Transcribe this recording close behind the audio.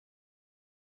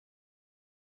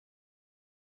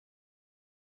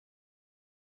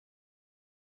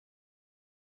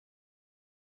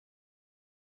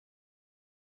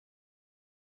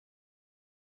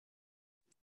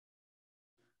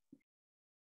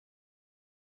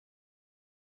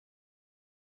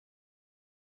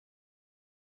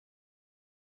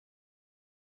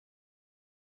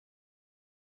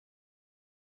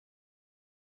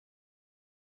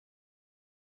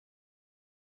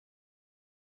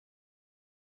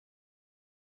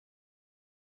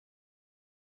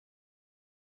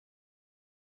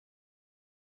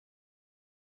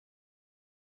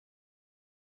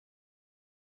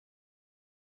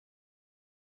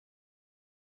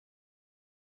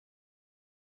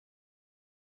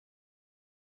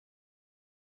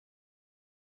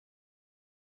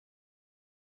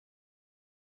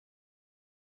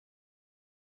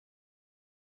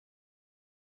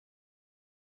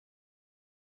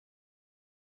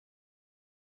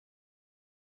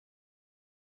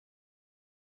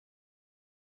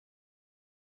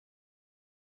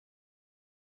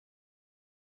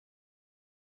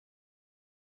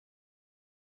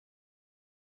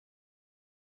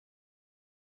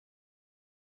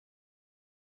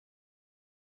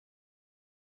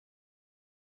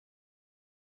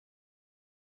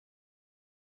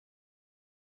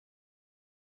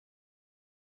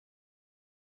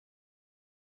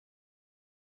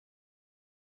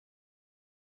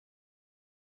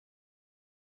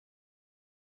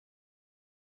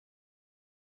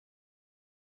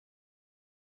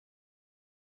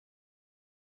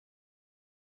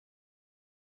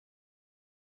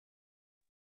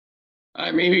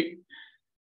I mean,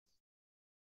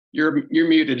 you're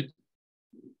muted.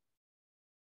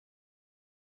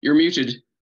 You're muted.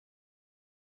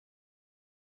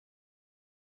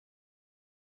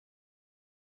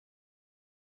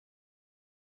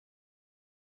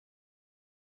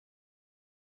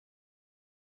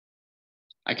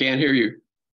 I can't hear you.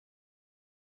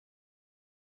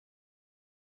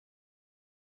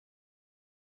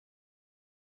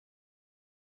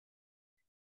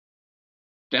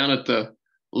 Down at the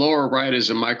lower right is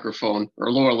a microphone,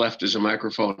 or lower left is a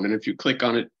microphone. And if you click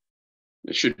on it,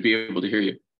 it should be able to hear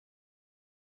you.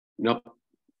 Nope.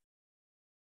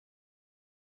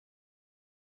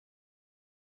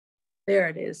 There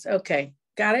it is. Okay.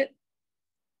 Got it?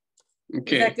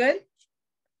 Okay. Is that good?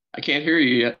 I can't hear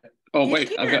you yet. Oh, You wait,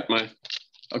 can. I've got my,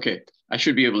 okay. I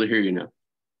should be able to hear you now.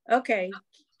 Okay.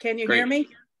 Can you Great. hear me?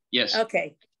 Yes.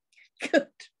 Okay. Good.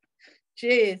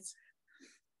 Jeez.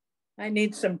 I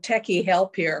need some techie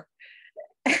help here.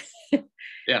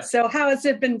 Yeah. So how has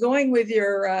it been going with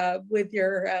your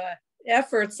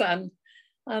efforts on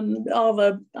all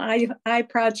the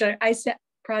ISET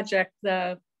project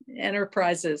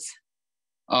enterprises?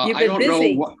 You've been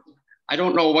busy. I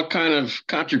don't know what kind of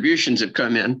contributions have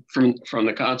come in from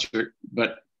the concert,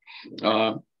 but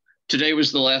today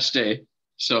was the last day,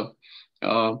 so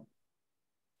it'll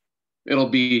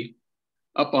be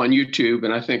up on YouTube,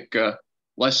 and I think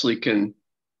Leslie can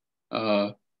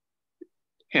handle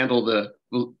the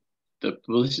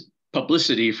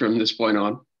publicity from this point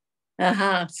on.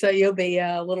 So you'll be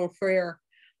a little freer.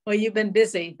 Well, you've been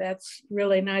busy. That's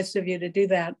really nice of you to do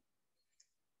that.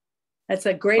 That's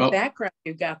a great background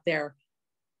you got there.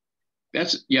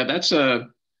 That's a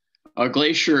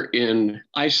glacier in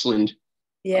Iceland.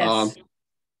 Yes.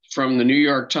 From the New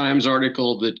York Times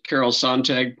article that Carol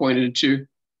Sontag pointed to.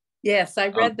 Yes, I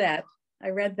read that.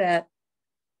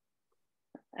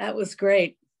 That was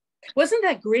great. Wasn't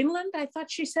that Greenland? I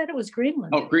thought she said it was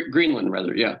Greenland. Oh, Greenland,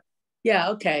 rather, yeah.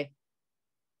 Yeah, okay.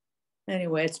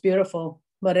 Anyway, it's beautiful,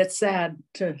 but it's sad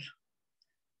to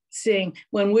seeing.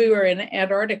 When we were in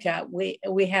Antarctica, we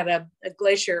had a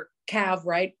glacier calve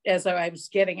right as I was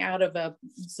getting out of a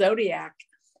Zodiac,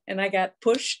 and I got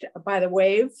pushed by the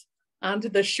wave onto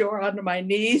the shore, onto my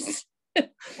knees.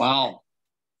 Wow.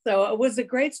 So it was a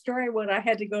great story when I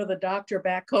had to go to the doctor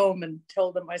back home and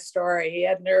told him my story. He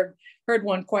hadn't heard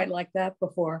one quite like that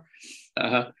before.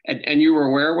 And you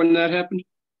were where when that happened?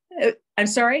 I'm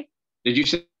sorry? Did you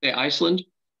say Iceland?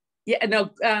 Yeah, no,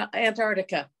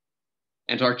 Antarctica.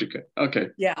 Antarctica. Okay.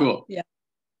 Yeah. Cool. Yeah.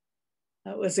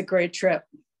 That was a great trip.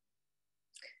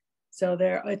 So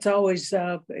it's always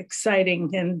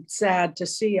exciting and sad to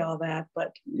see all that,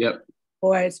 but yep.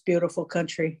 Boy, it's beautiful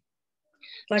country.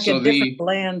 Like a different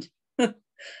land.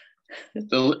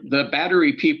 The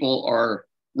battery people are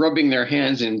rubbing their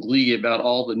hands in glee about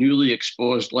all the newly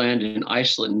exposed land in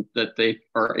Iceland that they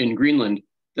are in Greenland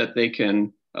that they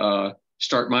can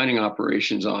start mining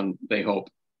operations on, they hope.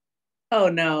 Oh,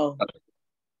 no.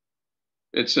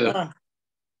 It's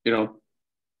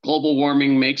global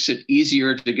warming makes it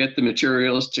easier to get the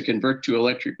materials to convert to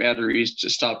electric batteries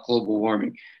to stop global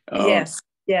warming. Yes.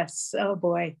 Oh,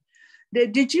 boy.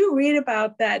 Did you read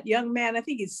about that young man? I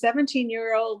think he's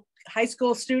 17-year-old high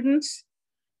school student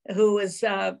who is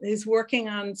working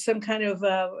on some kind of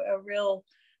a real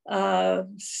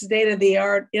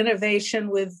state-of-the-art innovation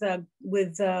with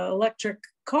electric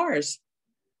cars.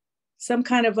 Some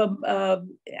kind of I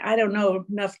don't know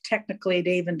enough technically to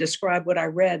even describe what I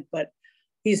read, but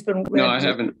he's been. No, I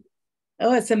haven't.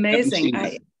 Oh, it's amazing.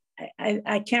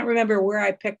 I can't remember where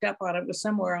I picked up on it. It was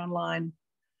somewhere online.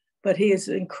 But he is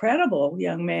an incredible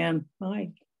young man. My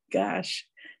gosh.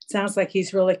 Sounds like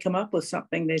he's really come up with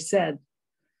something, they said.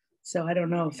 So I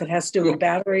don't know if it has to do with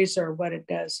batteries or what it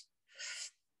does.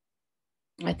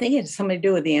 I think it has something to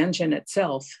do with the engine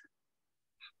itself.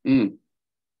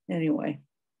 Anyway.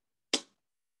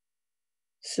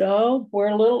 So we're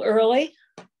a little early.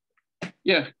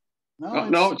 Yeah.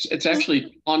 No, it's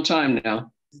actually on time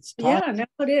now. Yeah, no,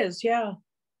 it is. Yeah.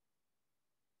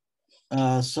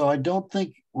 So I don't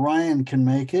think Ryan can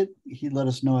make it. He let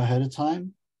us know ahead of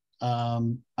time. I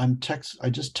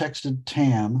just texted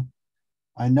Tam.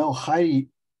 I know Heidi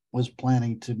was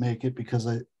planning to make it because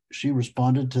she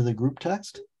responded to the group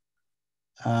text.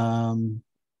 And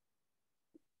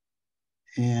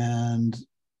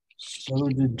so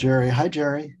did Jerry. Hi,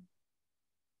 Jerry.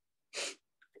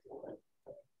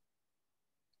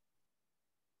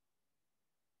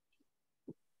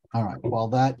 All right,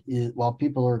 while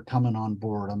people are coming on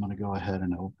board, I'm going to go ahead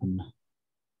and open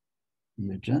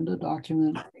the agenda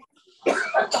document.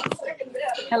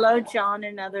 Hello, John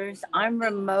and others. I'm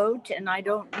remote and I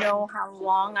don't know how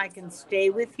long I can stay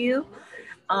with you.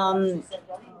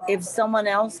 If someone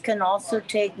else can also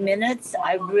take minutes,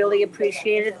 I really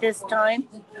appreciate it this time.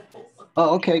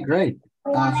 Oh, okay, great.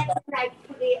 I'm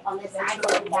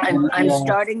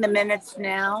starting the minutes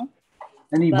now.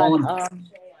 Any volunteers?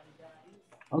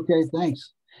 Okay,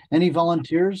 thanks. Any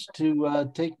volunteers to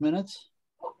take minutes?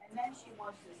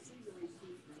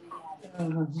 Oh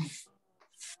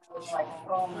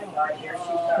my God, here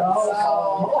she comes.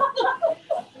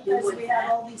 Because we have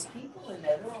all these people in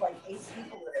there. There were like 8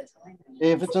 people at a time.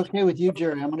 Hey, if it's okay with you,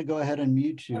 Jerry, I'm going to go ahead and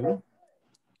mute you.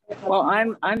 Well,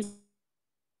 I'm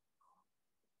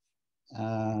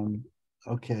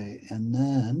okay, and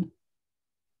then,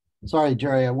 sorry,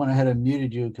 Jerry, I went ahead and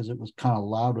muted you because it was kind of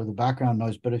loud with the background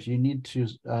noise, but if you need to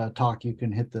talk, you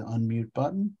can hit the unmute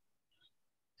button.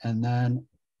 And then,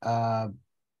 yeah,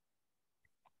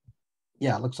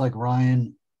 it looks like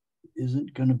Ryan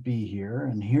isn't going to be here.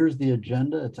 And here's the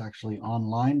agenda. It's actually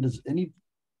online. Does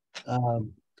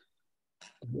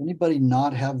anybody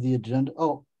not have the agenda?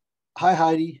 Oh, hi,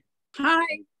 Heidi.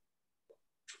 Hi.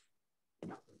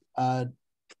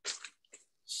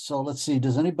 So let's see.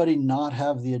 Does anybody not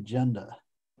have the agenda?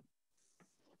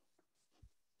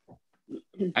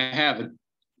 I have it.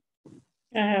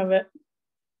 I have it.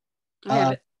 I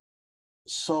have it.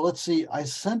 So let's see. I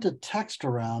sent a text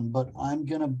around, but I'm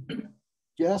going to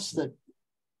guess that,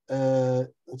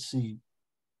 let's see.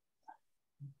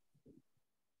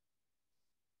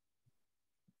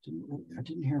 I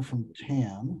didn't hear from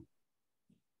Tam.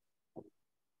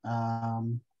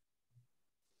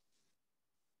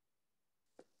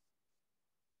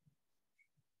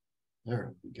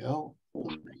 There we go.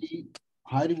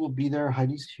 Heidi will be there.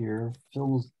 Heidi's here.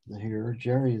 Phil's here.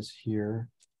 Jerry is here.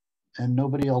 And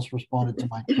nobody else responded to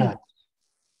my text.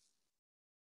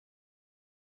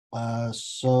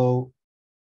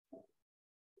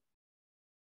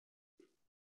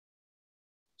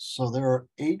 So there are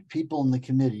 8 people in the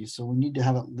committee. So we need to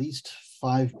have at least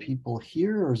 5 people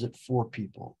here, or is it 4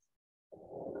 people?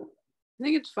 I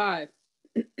think it's 5.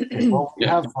 Well,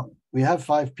 we have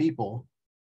 5 people.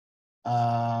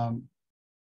 But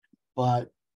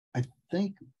I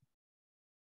think,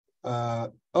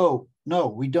 oh, no,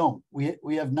 we don't. We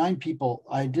have 9 people.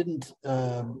 I didn't,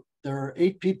 there are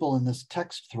 8 people in this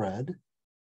text thread,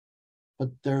 but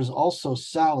there's also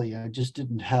Sally. I just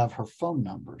didn't have her phone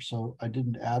number, so I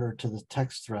didn't add her to the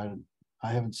text thread.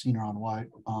 I haven't seen her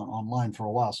online for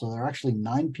a while. So there are actually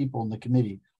 9 people in the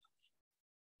committee.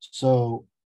 So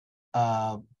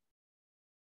 4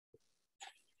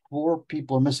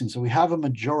 people are missing. So we have a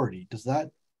majority. Does that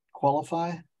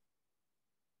qualify?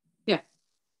 Yeah.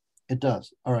 It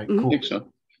does. All right, I cool. think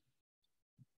so.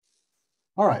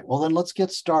 All right, well then let's get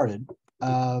started.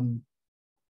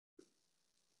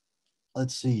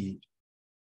 Let's see.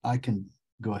 I can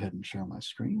go ahead and share my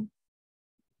screen.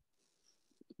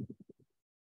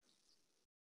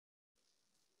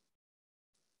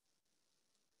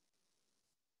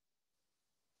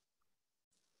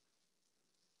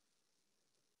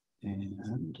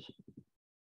 And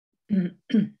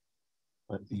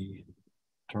let me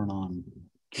turn on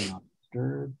Do Not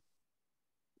Disturb.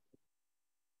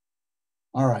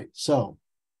 All right, so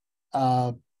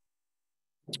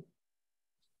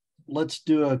let's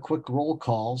do a quick roll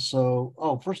call. So,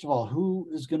 first of all, who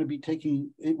is going to be taking,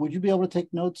 would you be able to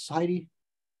take notes, Heidi?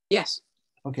 Yes.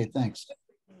 Okay, thanks.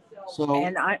 So,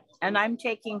 and I'm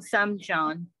taking some,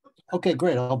 John. Okay,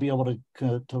 great. I'll be able to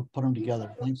put them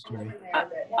together. Thanks, Jerry.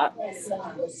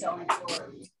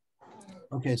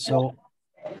 Okay, so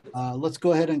let's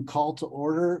go ahead and call to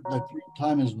order. The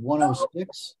time is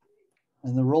 1:06,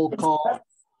 and the roll call.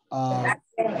 Jerry,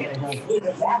 I'm going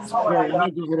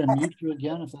to go ahead and mute you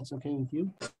again, if that's okay with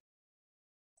you.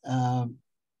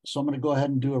 So I'm going to go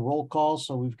ahead and do a roll call.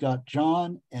 So we've got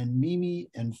John and Mimi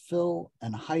and Phil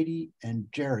and Heidi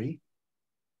and Jerry.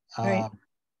 Right.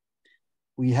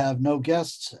 We have no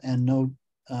guests and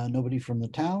nobody from the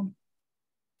town.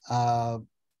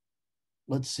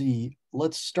 Let's see.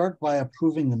 Let's start by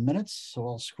approving the minutes. So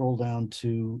I'll scroll down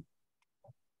to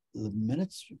the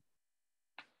minutes.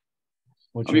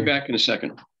 I'll be back in a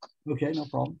second. Okay, no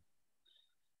problem.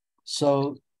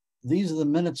 So these are the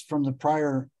minutes from the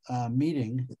prior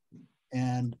meeting,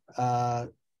 and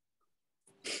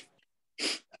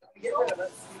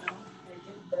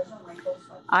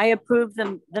I approve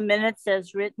the minutes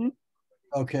as written.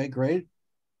 Okay, great.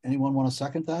 Anyone want to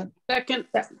second that? Second.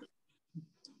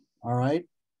 All right.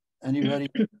 Anybody?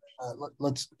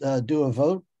 Let's do a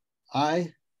vote.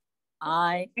 Aye.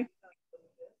 Aye.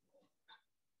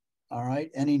 All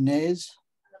right. Any nays?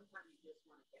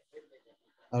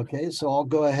 Okay, so I'll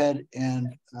go ahead and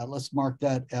let's mark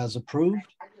that as approved.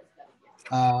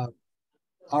 All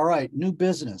right, new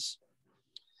business.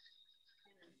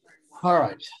 All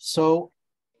right, so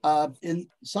in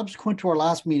subsequent to our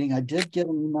last meeting, I did get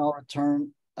an email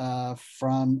return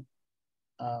from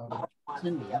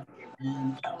Cindy.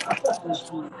 And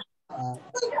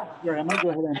Jerry, I'm going to go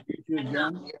ahead and mute you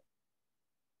again.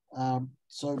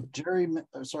 So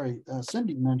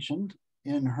Cindy mentioned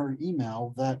in her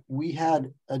email that we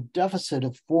had a deficit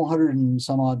of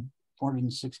 $468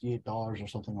 or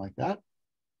something like that.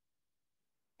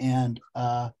 And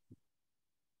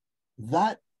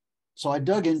so I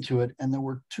dug into it, and there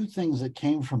were two things that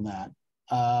came from that.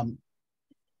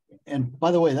 And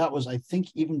by the way, that was, I think,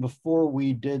 even before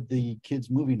we did the kids'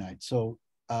 movie night. So,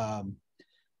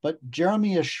 but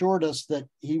Jeremy assured us that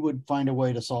he would find a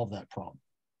way to solve that problem.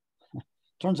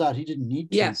 Turns out he didn't need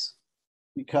to. Yes.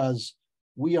 Because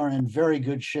we are in very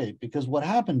good shape. Because what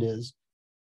happened is,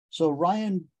 so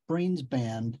Ryan Breen's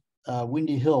band,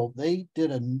 Windy Hill, they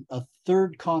did a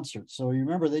third concert. So you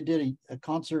remember they did a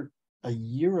concert a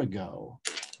year ago,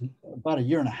 about a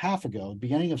year and a half ago,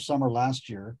 beginning of summer last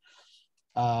year.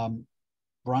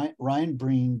 Ryan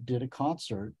Breen did a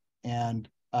concert, and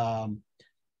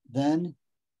then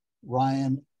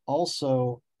Ryan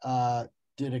also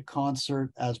did a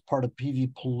concert as part of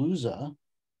PV Palooza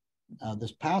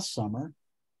this past summer.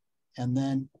 And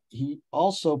then he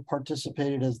also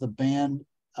participated as the band,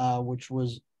 which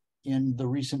was in the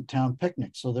recent town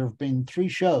picnic. So there have been 3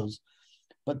 shows,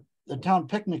 but the town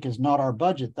picnic is not our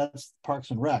budget. That's Parks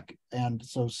and Rec. And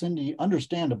so Cindy,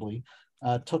 understandably,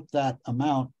 took that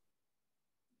amount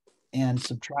and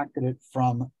subtracted it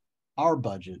from our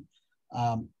budget.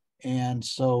 And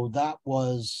so that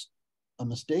was a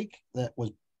mistake that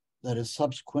has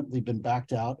subsequently been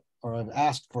backed out, or I've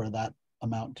asked for that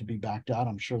amount to be backed out.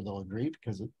 I'm sure they'll agree,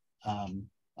 because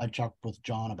I talked with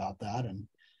John about that, and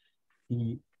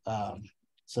he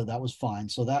said that was fine.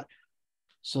 So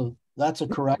that's a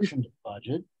correction to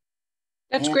budget.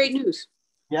 That's great news.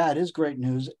 Yeah, it is great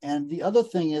news. And the other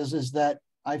thing is that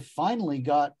I finally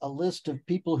got a list of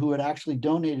people who had actually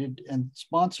donated and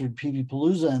sponsored PV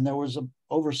Palooza, and there was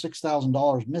over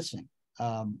 $6,000 missing.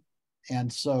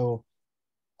 And so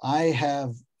I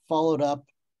have followed up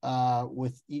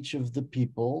with each of the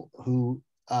people who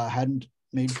hadn't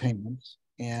made payments.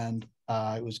 And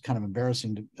it was kind of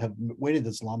embarrassing to have waited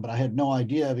this long, but I had no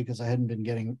idea, because I hadn't been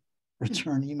getting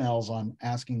return emails on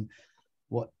asking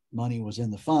what money was in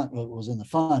the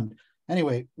fund.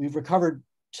 Anyway, we've recovered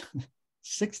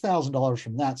 $6,000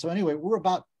 from that. So anyway,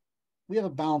 we have a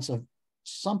balance of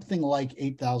something like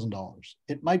 $8,000.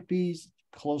 It might be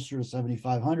closer to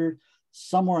 7,500,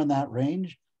 somewhere in that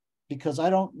range, because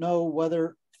I don't know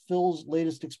whether Phil's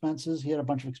latest expenses, he had a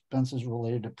bunch of expenses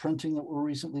related to printing that were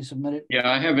recently submitted. Yeah,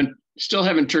 I still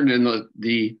haven't turned in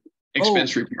the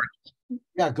expense report.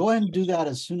 Yeah, go ahead and do that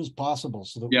as soon as possible.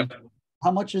 So that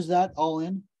how much is that all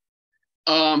in?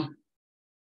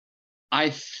 I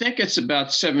think it's about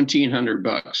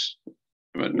 $1,700,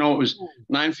 but no, it was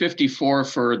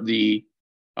 $954 for the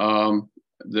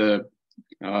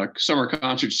summer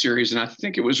concert series, and I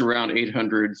think it was around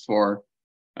 $800 for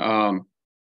PV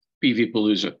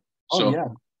Palooza. So yeah,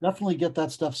 definitely get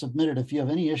that stuff submitted. If you have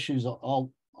any issues,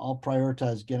 I'll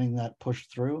prioritize getting that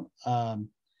pushed through.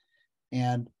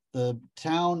 And the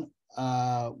town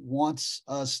wants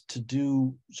us to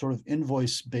do sort of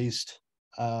invoice-based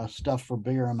stuff for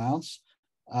bigger amounts,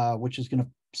 which is going to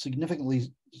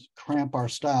significantly cramp our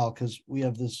style, because we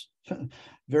have this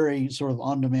very sort of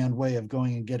on-demand way of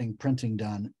going and getting printing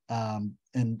done,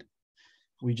 and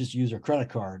we just use our credit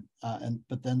card,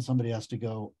 but then somebody has to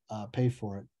go pay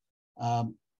for it.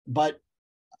 But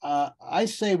I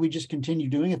say we just continue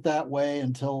doing it that way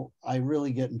until I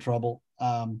really get in trouble,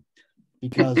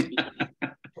 because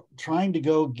trying to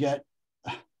go get,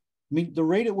 I mean, the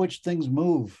rate at which things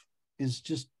move is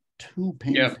just too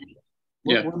painful.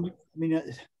 Yeah. I mean,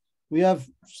 we have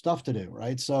stuff to do,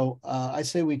 right? So I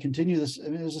say we continue this. I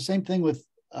mean, it was the same thing with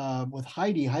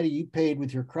Heidi. Heidi, you paid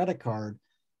with your credit card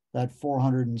that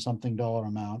 $400 and something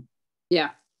amount.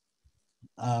 Yeah.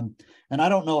 And I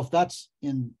don't know if that's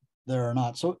in there or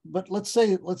not. So, but let's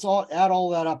all add all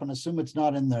that up and assume it's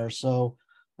not in there. So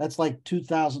that's like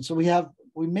 2,000. So we have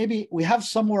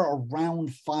somewhere around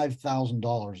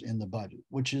 $5,000 in the budget,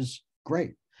 which is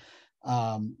great,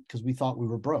 because we thought we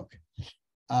were broke.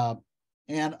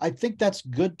 And I think that's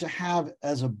good to have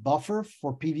as a buffer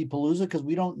for PV Palooza, because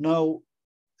we don't know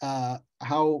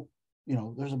how,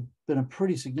 there's been a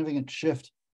pretty significant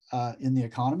shift in the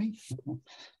economy,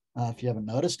 if you haven't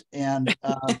noticed, and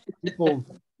people's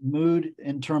mood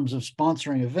in terms of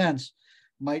sponsoring events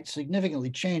might significantly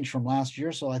change from last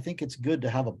year. So I think it's good to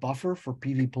have a buffer for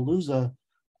PV Palooza.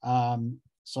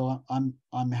 So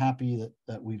I'm happy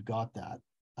that we've got that.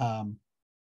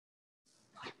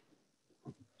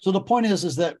 So the point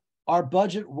is that our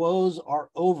budget woes are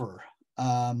over.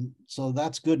 So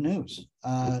that's good news.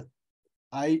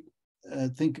 I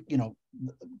think,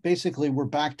 basically we're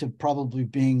back to probably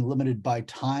being limited by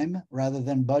time rather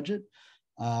than budget.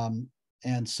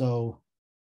 And so,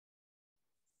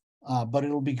 but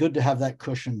it'll be good to have that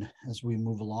cushion as we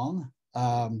move along.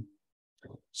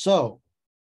 So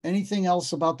anything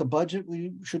else about the budget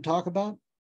we should talk about?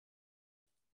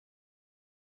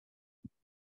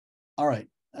 All right.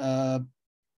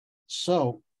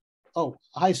 Oh,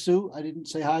 hi, Sue. I didn't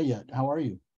say hi yet. How are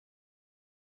you?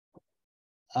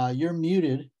 You're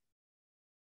muted.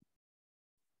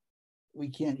 We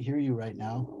can't hear you right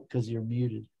now because you're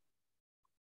muted.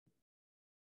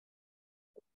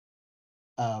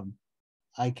 I'll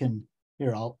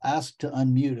ask to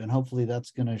unmute, and hopefully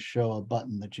that's going to show a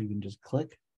button that you can just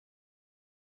click.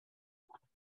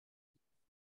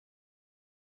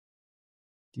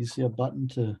 Do you see a button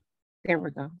to? There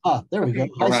we go. There we go.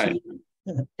 All right.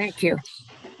 Thank you.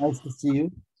 Nice to see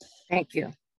you. Thank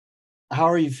you. How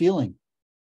are you feeling?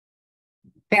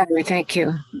 Better, thank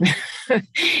you.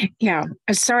 Yeah,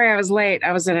 sorry I was late.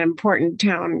 I was at an important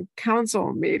town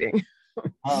council meeting.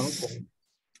 Oh, okay.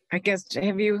 I guess,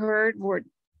 have you heard?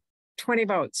 20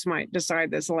 votes might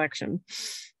decide this election.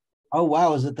 Oh,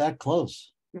 wow. Is it that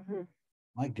close? Mm-hmm.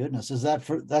 My goodness.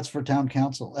 That's for town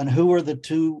council? And who are the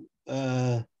two?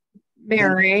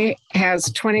 Mary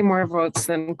has 20 more votes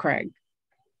than Craig.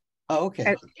 Oh,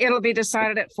 okay. It'll be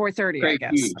decided at 4:30, I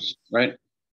guess. Hughes, right?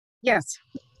 Yes.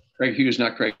 Craig Hughes,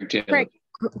 not Craig Taylor.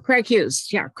 Craig Hughes.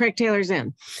 Yeah, Craig Taylor's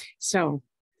in. So,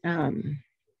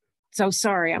 so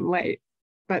sorry I'm late,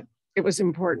 but it was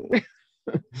important.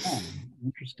 Oh,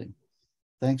 interesting.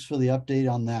 Thanks for the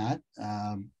update on that.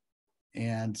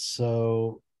 And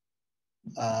so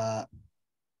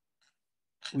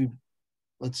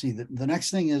let's see, the next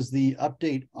thing is the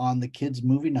update on the kids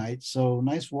movie night. So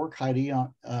nice work, Heidi,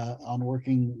 on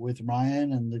working with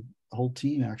Ryan and the whole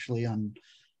team actually on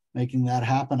making that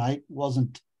happen. I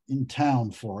wasn't in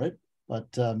town for it, but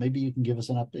maybe you can give us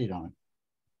an update on it.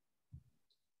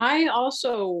 I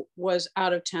also was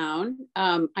out of town.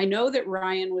 I know that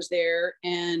Ryan was there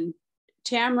and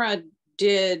Tamara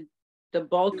did the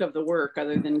bulk of the work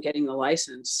other than getting the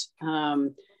license.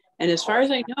 And as far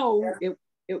as I know,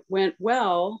 it went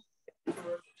well.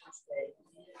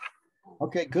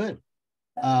 Okay, good.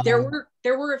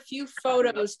 There were a few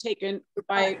photos taken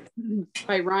by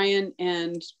Ryan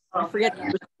and I forget if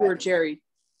it was you or Jerry.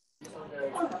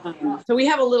 So we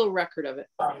have a little record of it.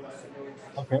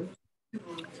 Okay.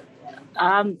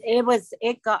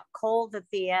 It got cold at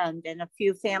the end and a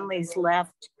few families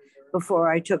left before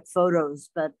I took photos,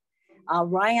 but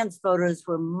Ryan's photos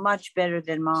were much better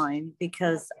than mine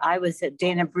because I was at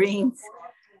Dana Breen's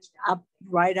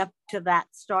right up to that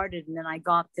started and then I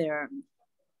got there.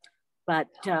 But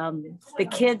the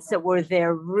kids that were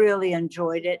there really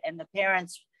enjoyed it and the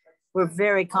parents were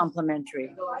very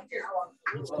complimentary.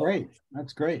 That's great.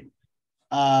 That's great.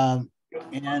 And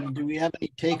do we have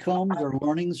any take homes or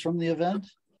learnings from the event?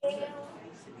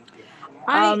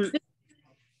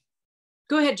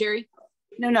 Go ahead, Jerry.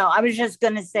 No, I was just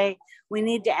going to say we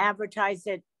need to advertise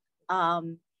it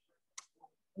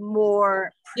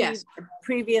more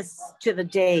previous to the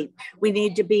date. We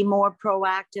need to be more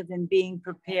proactive in being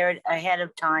prepared ahead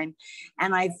of time.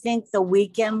 And I think the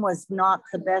weekend was not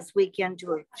the best weekend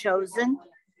to have chosen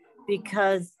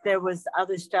because there was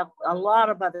other stuff, a lot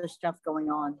of other stuff going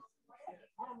on.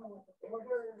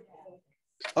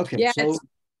 Okay. Yeah, so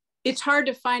it's hard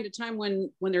to find a time when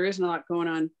there isn't a lot going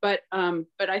on, but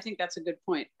I think that's a good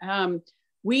point. I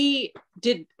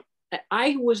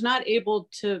was not able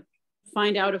to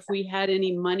find out if we had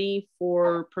any money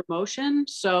for promotion.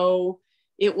 So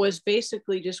it was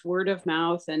basically just word of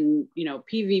mouth and,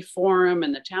 PV forum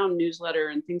and the town newsletter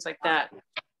and things like that.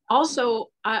 Also,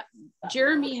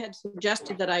 Jeremy had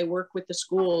suggested that I work with the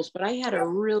schools, but I had a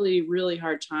really, really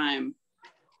hard time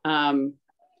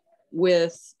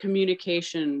with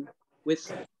communication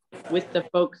with the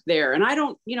folks there. And I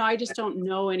just don't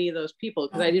know any of those people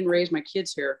because I didn't raise my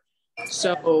kids here.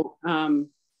 So,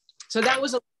 so that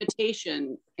was a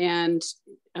limitation. And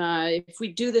if we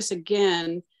do this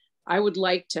again, I would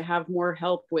like to have more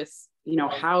help with,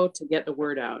 how to get the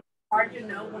word out. Hard to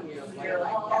know when you're here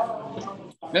like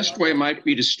that. Best way might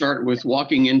be to start with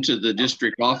walking into the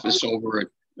district office over at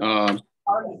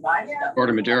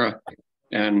Corte Madera,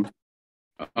 and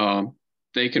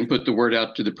they can put the word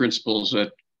out to the principals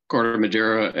at Corte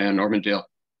Madera and Auburndale.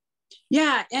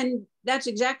 Yeah, and that's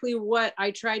exactly what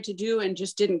I tried to do and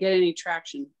just didn't get any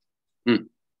traction.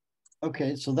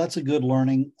 Okay, so that's a good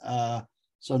learning.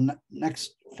 So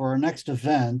next for our next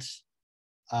event,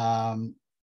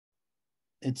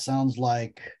 it sounds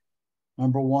like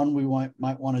number one, we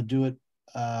might want to do it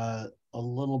a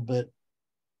little bit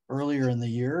earlier in the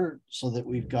year so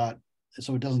that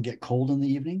so it doesn't get cold in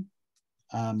the evening.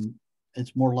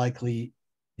 It's more likely,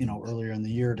 earlier in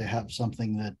the year to have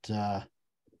something that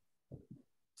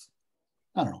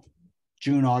I don't know,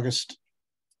 June, August.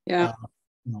 Yeah.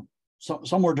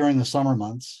 Somewhere during the summer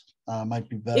months might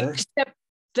be better. Except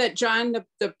that, John,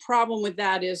 the problem with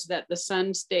that is that the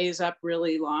sun stays up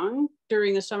really long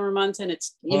during the summer months, and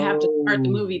you have to start the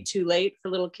movie too late for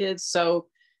little kids. So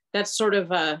that's sort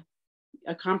of a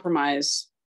compromise.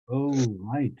 Oh,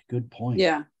 right. Good point.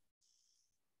 Yeah.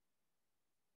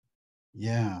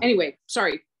 Yeah. Anyway,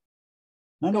 sorry.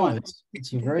 No,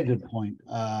 it's a very good point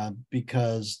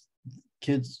because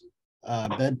kids'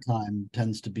 bedtime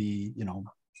tends to be,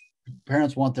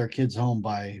 parents want their kids home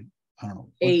by, I don't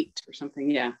know, 8 or something.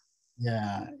 Yeah.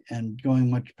 Yeah. And going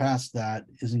much past that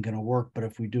isn't going to work. But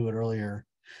if we do it earlier,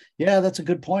 yeah, that's a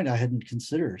good point. I hadn't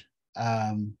considered.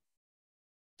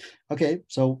 Okay.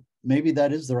 So maybe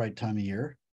that is the right time of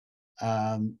year.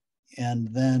 And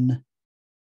then,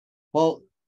 well,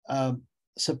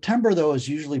 September, though, is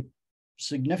usually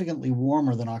significantly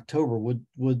warmer than October.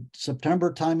 Would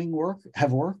September timing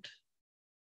have worked?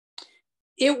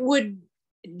 It would.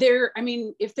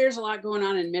 If there's a lot going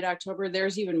on in mid-October,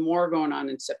 there's even more going on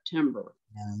in September.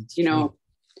 Yeah,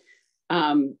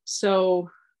 so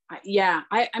yeah,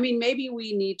 I mean, maybe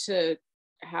we need to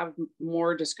have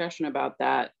more discussion about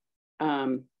that.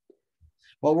 Well,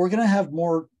 we're going to have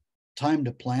more time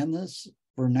to plan this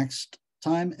for next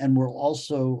time, and we'll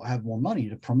also have more money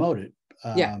to promote it.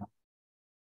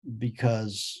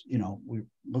 Because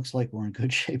looks like we're in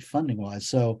good shape funding wise.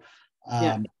 So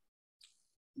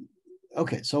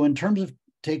okay, so in terms of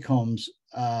take homes,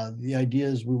 the idea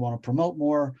is we want to promote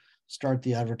more, start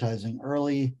the advertising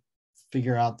early,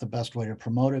 figure out the best way to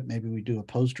promote it. Maybe we do a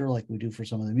poster like we do for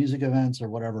some of the music events or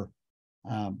whatever.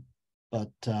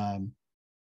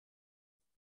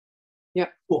 Yeah,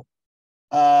 cool.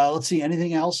 Let's see,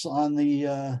 anything else on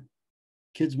the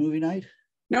kids movie night?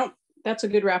 No, that's a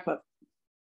good wrap up.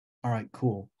 All right,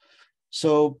 cool.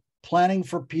 So planning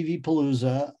for PV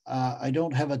Palooza, I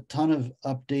don't have a ton of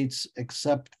updates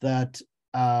except that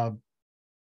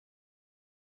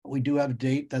we do have a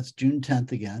date. That's June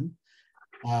 10th again.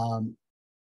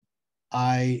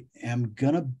 I am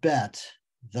going to bet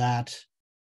that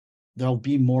there'll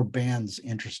be more bands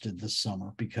interested this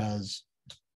summer because,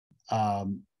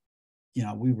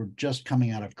 we were just coming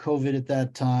out of COVID at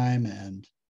that time, and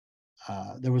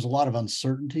there was a lot of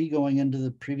uncertainty going into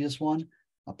the previous one.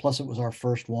 Plus, it was our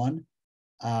first one.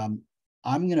 I'm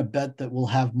going to bet that we'll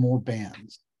have more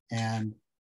bands. And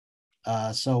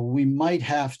so we might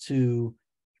have to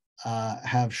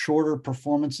have shorter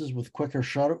performances with quicker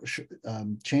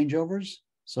changeovers.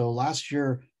 So last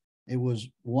year, it was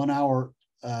 1 hour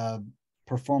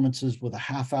performances with a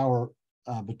half hour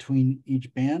between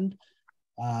each band.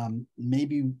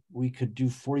 Maybe we could do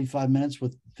 45 minutes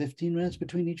with 15 minutes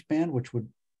between each band, which would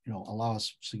allow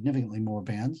us significantly more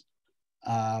bands.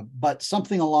 But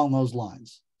something along those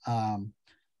lines.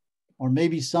 Or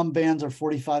maybe some bands are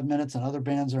 45 minutes and other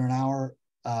bands are an hour.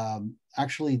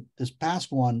 Actually, this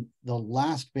past one, the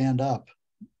last band up,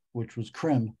 which was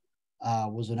Crim,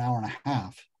 was an hour and a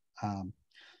half.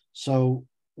 So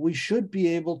we should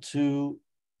be able to,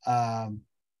 come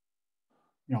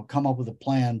up with a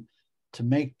plan to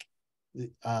make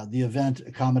the event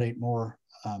accommodate more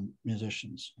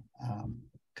musicians.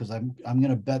 Because I'm going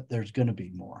to bet there's going to be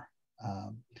more.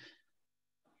 In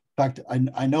fact,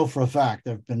 I know for a fact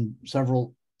there have been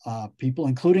several people,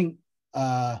 including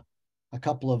a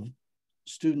couple of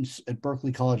students at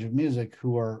Berklee College of Music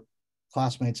who are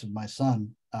classmates of my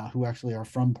son, who actually are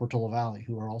from Portola Valley,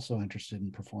 who are also interested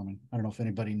in performing. I don't know if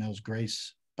anybody knows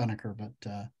Grace Beneker, but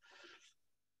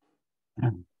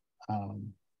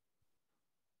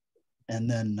and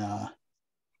then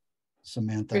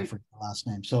Samantha, I forget the last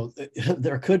name. So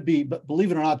there could be, but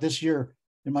believe it or not, this year,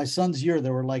 in my son's year,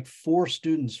 there were like 4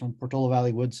 students from Portola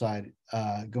Valley Woodside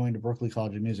going to Berklee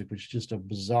College of Music, which is just a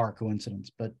bizarre coincidence.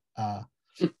 But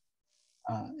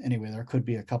anyway, there could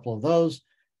be a couple of those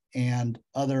and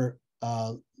other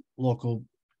local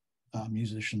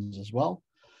musicians as well.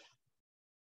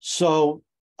 So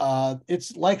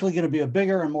it's likely going to be a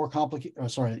bigger and more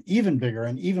complicated, even bigger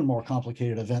and even more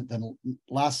complicated event than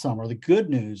last summer. The good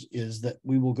news is that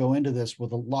we will go into this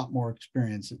with a lot more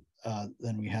experience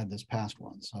than we had this past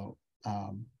one. So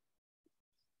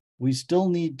we still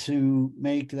need to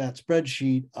make that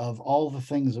spreadsheet of all the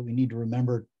things that we need to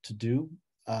remember to do.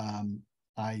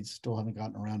 I still haven't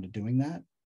gotten around to doing that,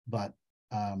 but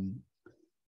I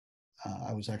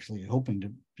was actually hoping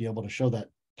to be able to show that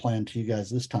plan to you guys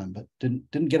this time, but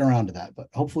didn't get around to that. But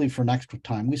hopefully for next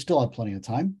time, we still have plenty of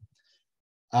time.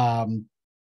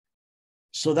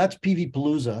 So that's PV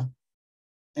Palooza.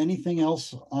 Anything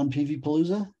else on PV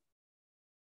Palooza?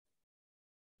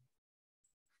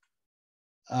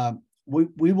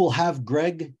 We will have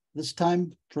Greg this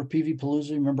time for PV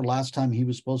Palooza. Remember last time he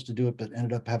was supposed to do it, but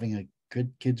ended up having a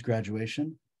good kids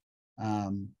graduation.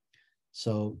 But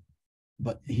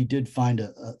he did find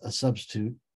a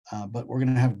substitute. But we're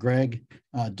going to have Greg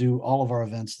do all of our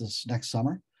events this next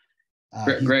summer.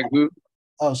 Greg who?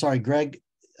 Oh, sorry, Greg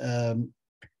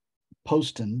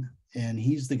Poston, and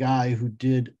he's the guy who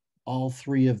did all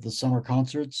 3 of the summer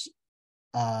concerts.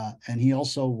 And he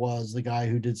also was the guy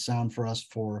who did sound for us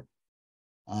for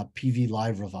PV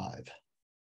Live Revive.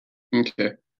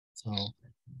 Okay. So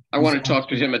I want to talk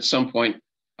to him at some point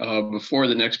before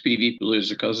the next PV Palooza,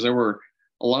 because there were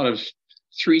a lot of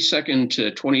 3-second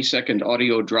to 20-second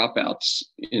audio dropouts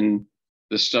in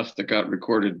the stuff that got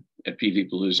recorded at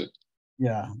PV Palooza.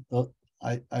 Yeah,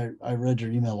 I read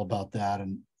your email about that,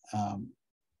 and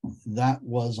that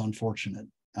was unfortunate.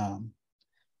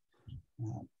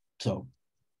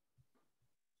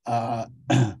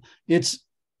 It's,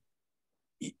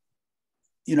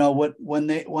 you know,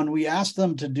 when we asked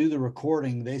them to do the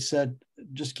recording, they said,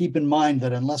 just keep in mind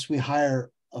that unless we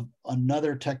hire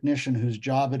another technician whose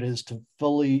job it is to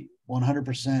fully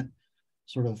 100%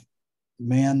 sort of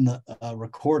man the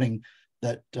recording,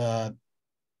 that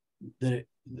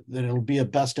it'll be a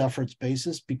best efforts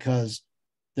basis, because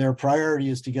their priority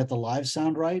is to get the live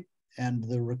sound right, and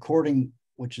the recording,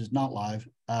 which is not live,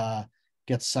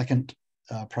 gets second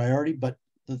priority. But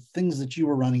the things that you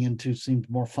were running into seemed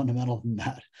more fundamental than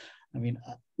that. I mean,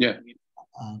 yeah.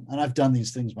 And I've done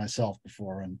these things myself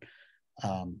before, and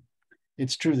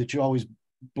it's true that you always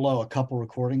blow a couple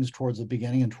recordings towards the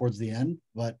beginning and towards the end,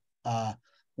 but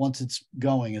once it's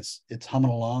going, it's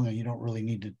humming along, and you don't really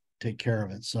need to take care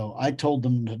of it. So I told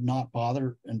them to not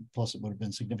bother, and plus it would have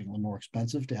been significantly more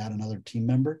expensive to add another team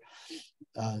member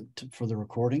for the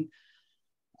recording.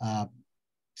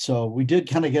 So we did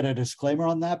kind of get a disclaimer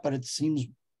on that, but it seems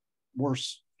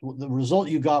worse. The result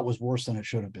you got was worse than it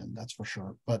should have been, that's for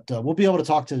sure. But we'll be able to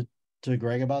talk to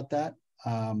Greg about that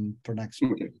for next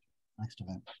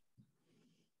event.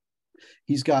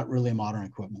 He's got really modern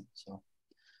equipment. So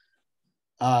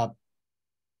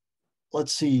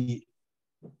let's see.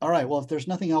 All right, well, if there's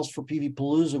nothing else for PV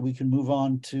Palooza, we can move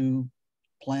on to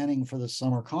planning for the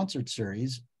summer concert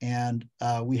series. And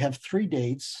we have 3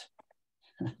 dates.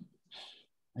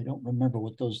 I don't remember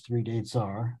what those 3 dates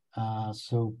are.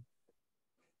 So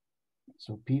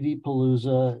PV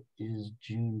Palooza is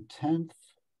June 10th.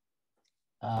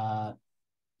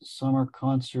 Summer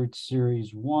Concert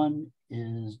Series 1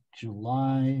 is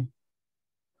July,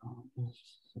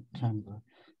 September.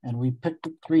 And we picked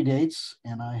 3 dates,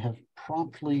 and I have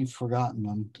promptly forgotten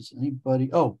them. Does anybody?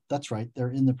 Oh, that's right. They're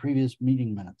in the previous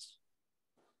meeting minutes.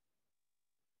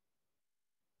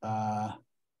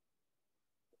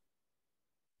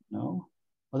 No? Oh,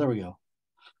 there we go.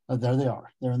 There they are.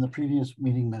 They're in the previous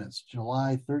meeting minutes.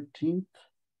 July 13th,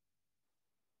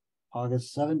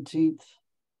 August 17th,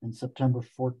 and September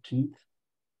 14th.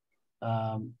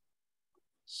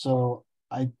 So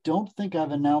I don't think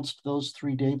I've announced those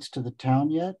 3 dates to the town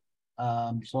yet.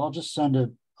 So I'll just send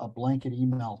a blanket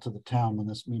email to the town when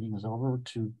this meeting is over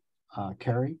to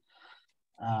Carrie,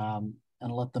 and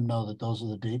let them know that those are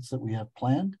the dates that we have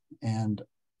planned. And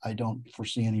I don't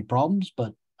foresee any problems,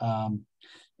 but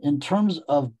in terms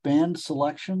of band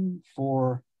selection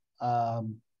for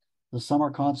the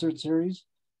summer concert series,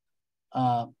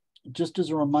 just as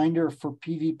a reminder for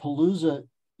PV Palooza,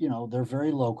 you know, they're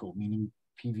very local, meaning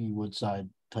PV Woodside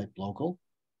type local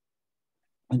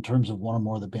in terms of one or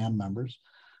more of the band members.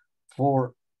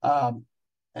 For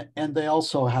and they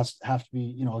also have to be,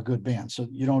 you know, a good band. So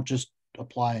you don't just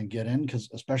apply and get in, because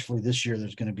especially this year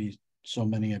there's going to be so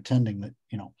many attending that,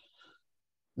 you know,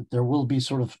 that there will be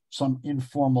sort of some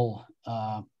informal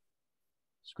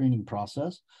screening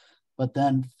process. But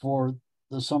then for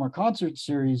the summer concert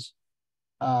series,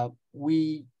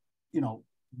 we, you know,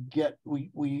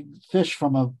 we fish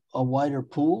from a wider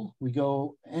pool. We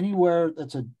go anywhere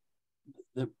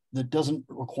that doesn't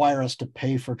require us to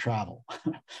pay for travel,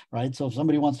 right? So if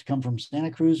somebody wants to come from Santa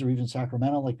Cruz or even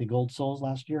Sacramento, like the Gold Souls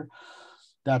last year,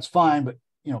 that's fine. But,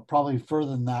 you know, probably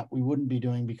further than that, we wouldn't be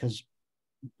doing, because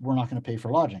we're not going to pay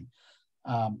for lodging.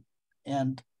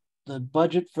 And the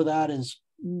budget for that is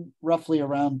roughly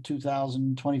around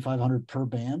 2,000, 2,500 per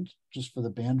band, just for the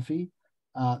band fee.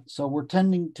 So we're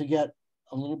tending to get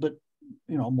a little bit,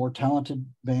 more talented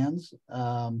bands.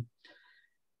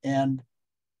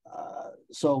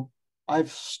 So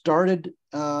I've started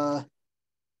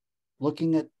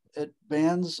looking at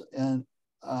bands, and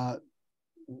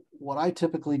what I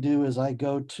typically do is I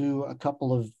go to a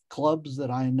couple of clubs that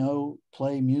I know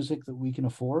play music that we can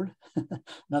afford.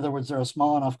 In other words, they're a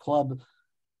small enough club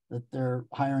that they're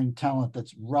hiring talent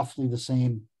that's roughly the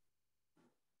same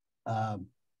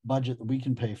budget that we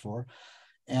can pay for.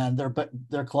 And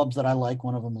they're clubs that I like.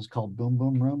 One of them is called Boom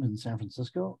Boom Room in San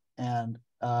Francisco. And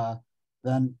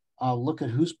then I'll look at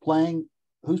who's played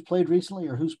recently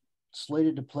or who's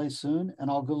slated to play soon.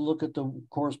 And I'll go look at the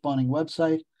corresponding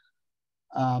website.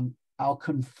 I'll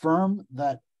confirm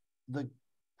that the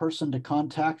person to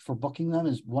contact for booking them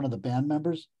is one of the band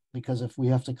members, because if we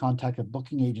have to contact a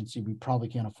booking agency, we probably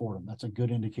can't afford them. That's a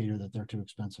good indicator that they're too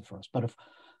expensive for us. But if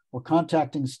we're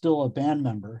contacting still a band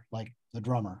member, like the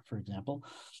drummer, for example,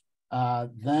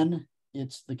 then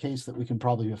it's the case that we can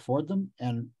probably afford them.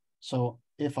 And so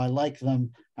if I like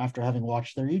them after having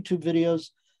watched their YouTube videos,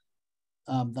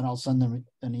 then I'll send them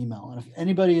an email. And if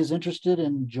anybody is interested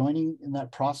in joining in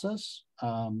that process,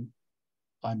 I'm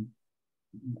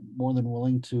more than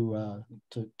willing to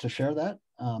share that.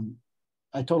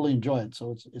 I totally enjoy it,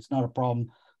 so it's not a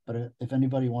problem. But if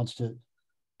anybody wants to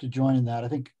join in that, I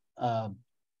think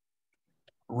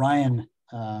Ryan,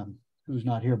 who's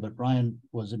not here, but Ryan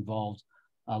was involved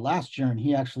last year, and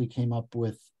he actually came up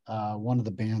with one of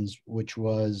the bands, which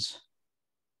was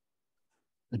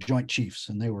the Joint Chiefs,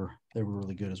 and they were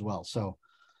really good as well. So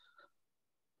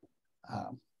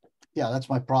yeah, that's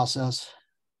my process.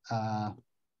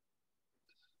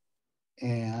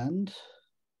 And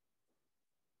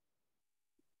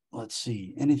let's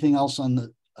see, anything else on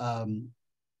the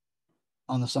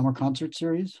summer concert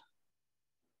series?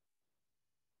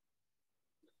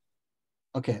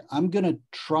 Okay, I'm gonna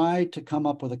try to come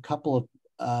up with a couple of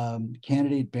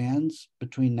candidate bands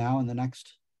between now and the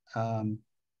next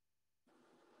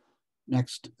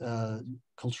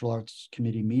Cultural Arts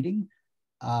Committee meeting.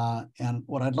 And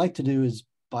what I'd like to do is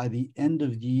by the end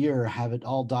of the year, have it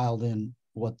all dialed in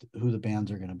who the bands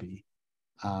are gonna be.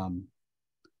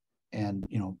 And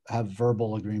have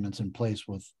verbal agreements in place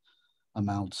with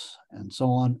amounts and so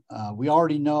on. We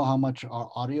already know how much our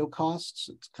audio costs.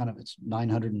 It's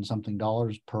 $900 and something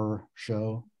per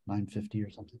show, $950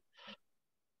 or something.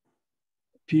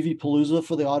 PV Palooza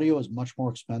for the audio is much more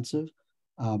expensive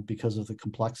because of the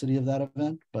complexity of that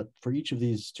event, but for each of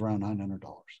these, it's around $900.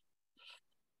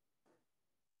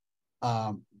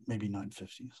 Maybe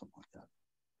 $950, something like that.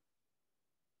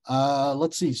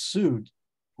 Let's see, Sue.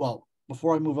 Well,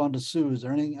 before I move on to Sue, is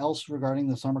there anything else regarding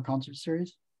the summer concert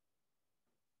series?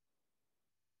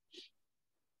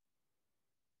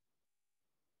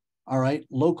 All right,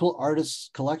 local artists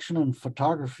collection and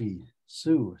photography.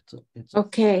 Sue, it's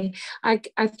okay. I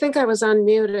think I was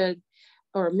unmuted,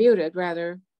 or muted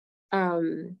rather.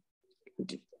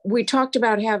 We talked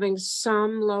about having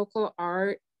some local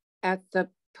art at the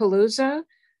Palooza.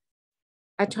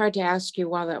 I tried to ask you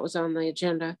while that was on the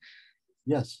agenda.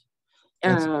 Yes.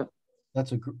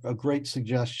 That's a great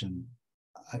suggestion.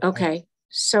 Okay,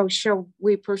 so shall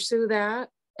we pursue that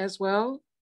as well?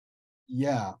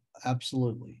 Yeah,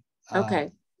 absolutely.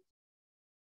 Okay.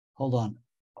 Hold on.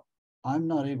 I'm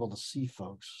not able to see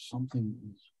folks.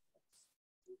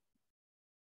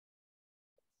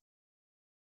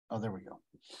 Oh, there we go.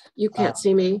 You can't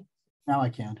see me? Now I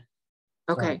can.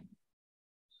 Okay. Sorry.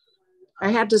 I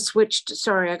had to switch to,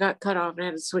 sorry, I got cut off and I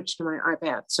had to switch to my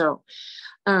iPad. So,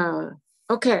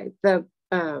 okay, the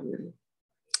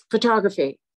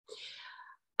photography.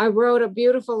 I wrote a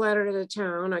beautiful letter to the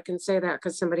town. I can say that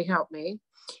because somebody helped me.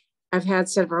 I've had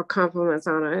several compliments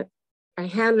on it. I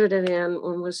handed it in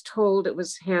and was told it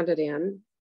was handed in.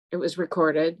 It was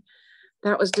recorded.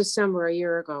 That was December a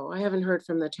year ago. I haven't heard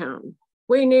from the town.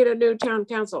 We need a new town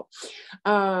council.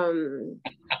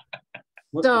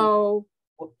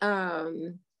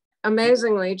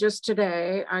 Amazingly, just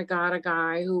today, I got a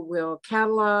guy who will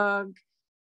catalog,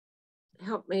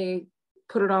 help me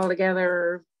put it all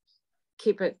together,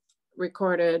 keep it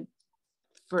recorded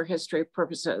for history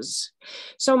purposes.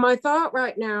 So my thought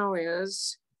right now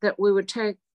is that we would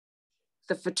take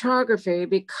the photography,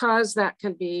 because that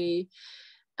can be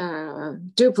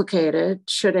duplicated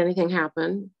should anything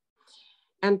happen,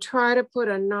 and try to put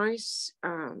a nice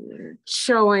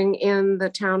showing in the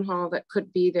town hall that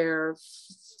could be there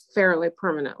fairly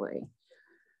permanently.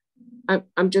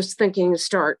 I'm just thinking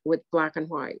start with black and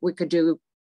white. We could do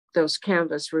those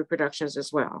canvas reproductions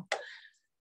as well.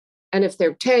 And if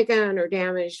they're taken or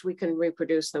damaged, we can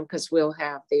reproduce them because we'll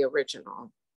have the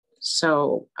original.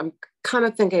 So I'm kind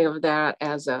of thinking of that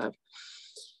as a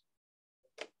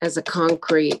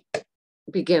concrete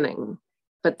beginning,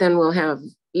 but then we'll have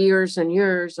years and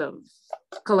years of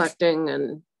collecting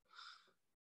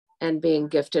and being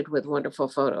gifted with wonderful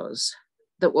photos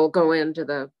that will go into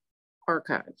the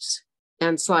archives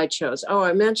and slideshows. Oh,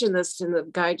 I mentioned this and the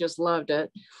guy just loved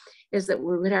it, is that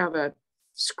we would have a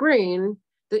screen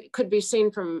that could be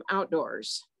seen from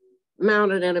outdoors,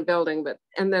 mounted in a building,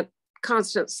 and that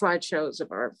constant slideshows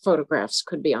of our photographs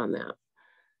could be on that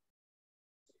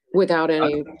without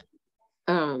any,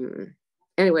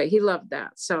 anyway, he loved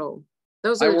that. So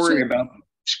those are I worry about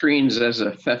screens as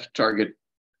a theft target,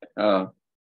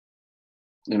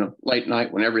 late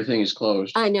night when everything is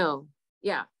closed. I know.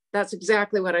 Yeah, that's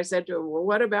exactly what I said to him. Well,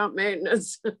 what about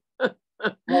maintenance?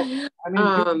 Well, I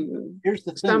mean, here's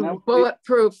the thing. Some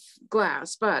bulletproof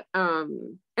glass, but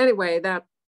anyway,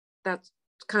 that's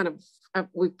kind of,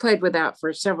 we played with that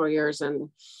for several years, and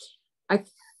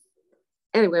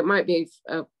anyway, it might be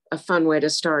a fun way to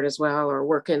start as well, or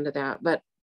work into that. But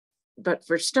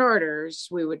for starters,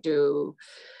 we would do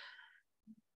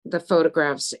the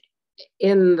photographs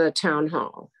in the town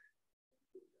hall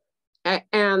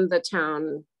and the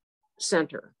town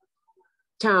center,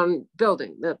 town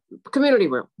building, the community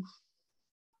room,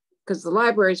 because the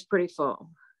library is pretty full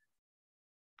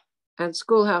and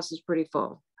schoolhouse is pretty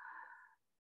full.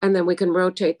 And then we can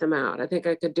rotate them out. I think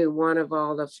I could do one of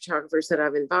all the photographers that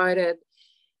I've invited,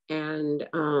 and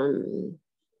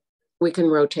we can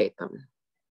rotate them.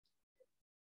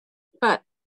 But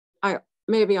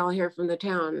maybe I'll hear from the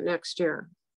town next year.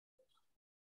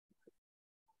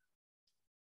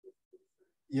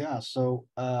 Yeah, so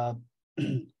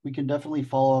we can definitely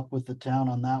follow up with the town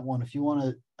on that one. If you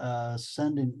want to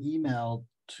send an email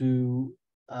to,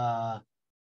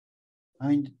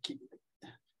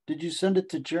 did you send it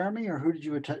to Jeremy, or who did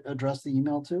you address the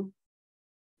email to?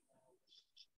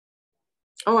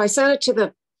 Oh, I sent it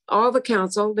to all the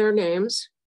council, their names.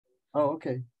 Oh,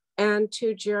 okay. And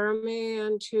to Jeremy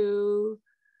and to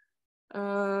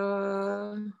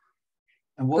And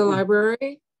the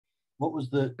library. What was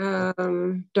the?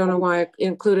 Don't know why I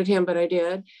included him, but I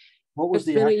did. What was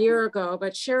it's been a year ago,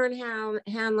 but Sharon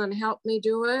Hanlon helped me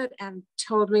do it and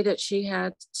told me that she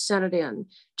had sent it in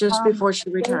just before she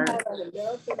retired.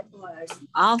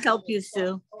 I'll help you,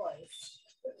 Sue.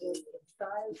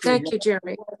 Thank you,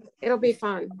 Jeremy. It'll be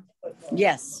fun.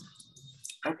 Yes.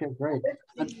 Okay, great.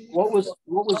 And what was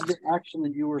the action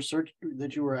that you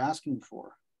were asking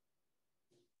for?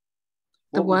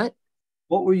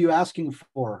 What were you asking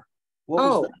for?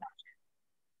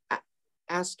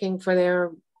 Asking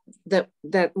for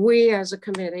that we as a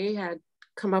committee had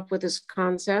come up with this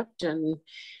concept and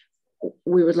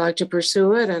we would like to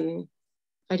pursue it. And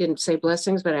I didn't say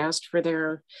blessings, but asked for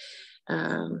their,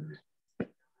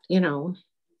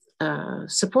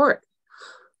 support.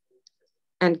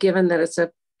 And given that it's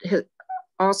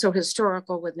also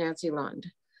historical with Nancy Lund.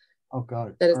 Oh, got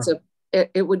it. That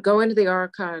it would go into the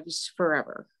archives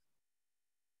forever.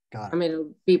 Got it. I mean, it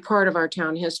would be part of our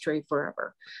town history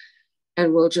forever.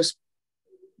 And we'll just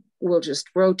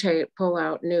rotate, pull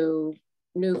out new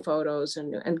photos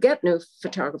and get new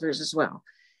photographers as well.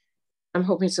 I'm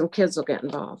hoping some kids will get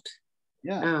involved.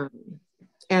 Yeah.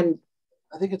 And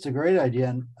I think it's a great idea.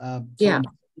 And yeah.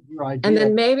 Your idea. And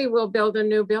then maybe we'll build a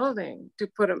new building to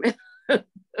put them in.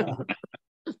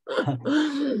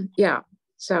 Yeah.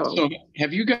 So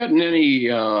have you gotten any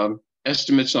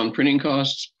estimates on printing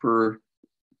costs per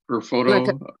photo?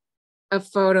 Like a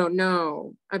photo?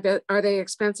 No. I bet. Are they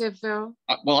expensive, Phil?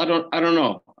 Well, I don't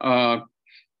know.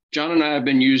 John and I have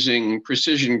been using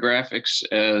Precision Graphics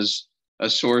as a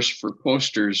source for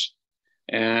posters,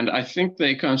 and I think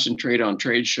they concentrate on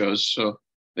trade shows, so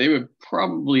they would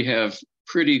probably have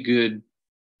pretty good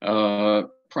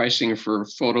pricing for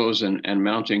photos and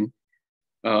mounting.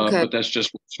 Okay. But that's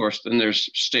just one source. Then there's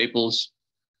Staples,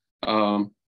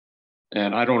 and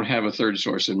I don't have a third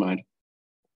source in mind.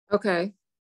 Okay.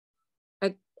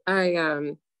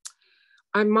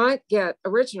 I might get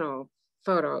original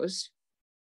photos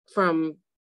from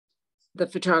the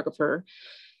photographer,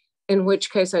 in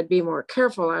which case I'd be more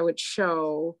careful. I would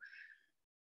show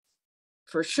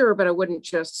for sure, but I wouldn't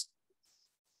just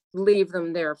leave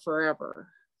them there forever.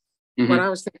 Mm-hmm. What I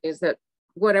was thinking is that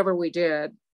whatever we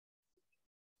did,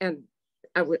 and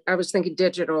I was thinking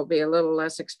digital will be a little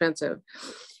less expensive,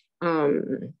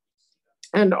 and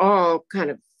all kind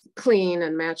of clean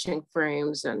and matching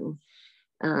frames. And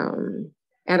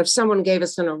if someone gave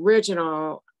us an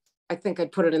original, I think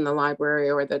I'd put it in the library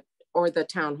or the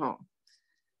town hall.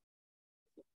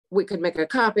 we could make a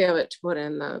copy of it to put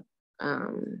in the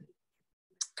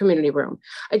community room.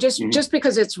 I just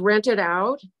because it's rented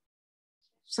out,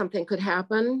 something could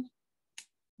happen,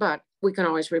 but we can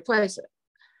always replace it.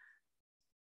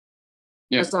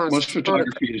 Yeah, most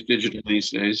photography is digital these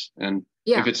days, and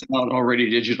if it's not already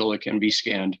digital, it can be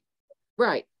scanned.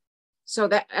 Right. So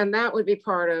that would be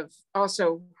part of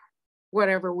also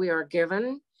whatever we are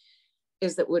given,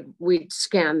 is that we'd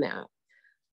scan that.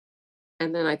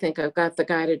 And then I think I've got the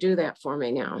guy to do that for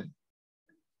me now.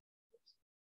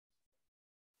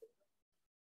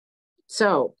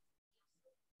 So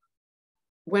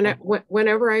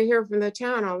whenever I hear from the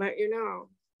town, I'll let you know.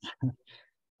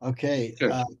 Okay.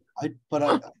 Sure.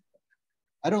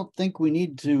 I don't think we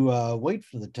need to wait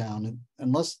for the town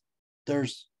unless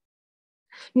there's.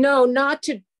 No, not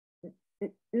to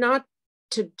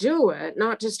do it,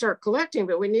 not to start collecting,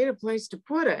 but we need a place to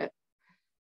put it.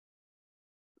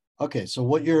 Okay, so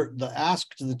what the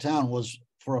ask to the town was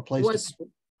for a place to.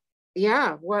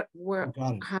 Yeah,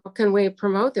 how can we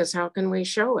promote this? How can we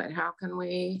show it? How can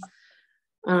we,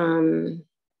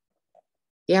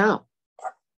 yeah.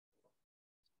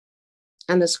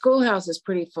 And the schoolhouse is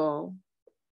pretty full.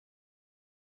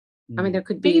 I mean, there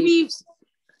could be. Maybe,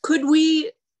 could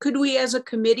we as a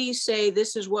committee say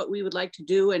this is what we would like to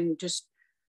do and just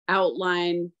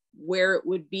outline where it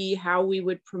would be, how we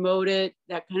would promote it,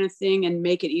 that kind of thing, and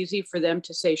make it easy for them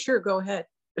to say, sure, go ahead.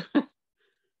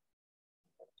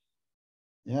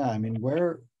 Yeah, I mean,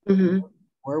 where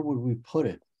would we put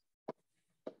it?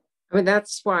 I mean,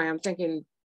 that's why I'm thinking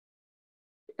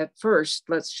at first,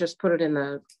 let's just put it in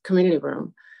the community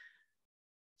room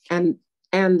and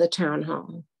the town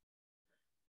hall.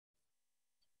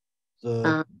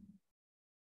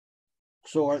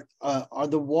 So are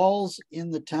the walls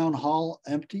in the town hall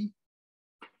empty?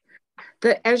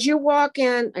 As you walk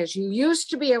in, as you used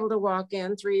to be able to walk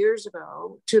in 3 years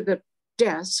ago to the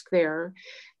desk there,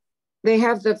 they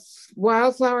have the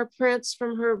wildflower prints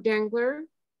from Herb Dengler,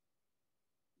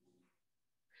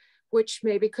 which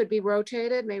maybe could be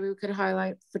rotated. Maybe we could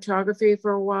highlight photography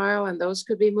for a while and those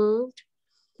could be moved.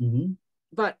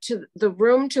 But to the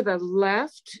room to the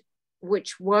left,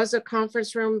 which was a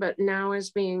conference room, but now is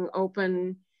being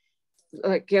open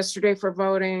like yesterday for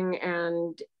voting.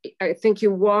 And I think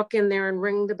you walk in there and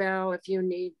ring the bell if you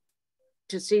need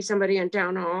to see somebody in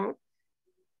town hall.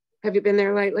 Have you been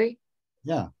there lately?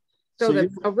 Yeah. So the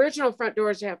original front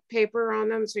doors have paper on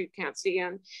them, so you can't see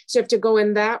in. So you have to go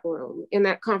in that room, in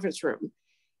that conference room.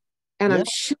 And I'm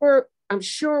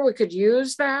sure we could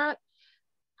use that.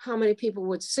 How many people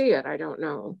would see it? I don't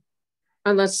know.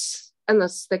 Unless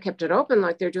they kept it open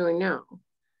like they're doing now.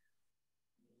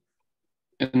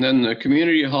 And then the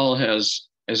community hall has,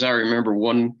 as I remember,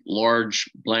 one large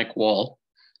blank wall,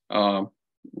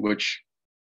 which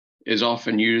is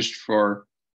often used for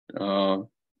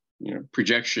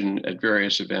projection at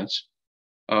various events.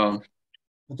 But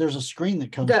there's a screen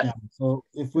that comes down. So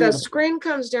if the screen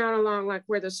comes down along like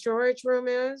where the storage room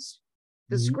is,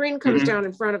 the screen comes down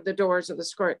in front of the doors of the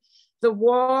storage. The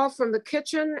wall from the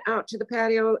kitchen out to the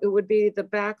patio, it would be the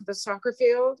back of the soccer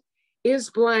field, is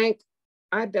blank.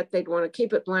 I bet they'd want to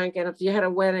keep it blank. And if you had a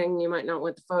wedding, you might not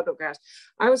want the photographs.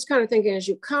 I was kind of thinking as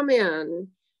you come in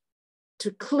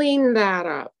to clean that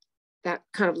up, that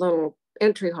kind of little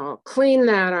entry hall, clean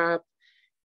that up,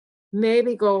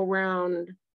 maybe go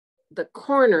around the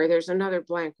corner. There's another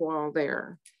blank wall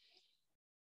there.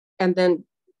 And then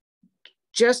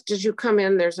just as you come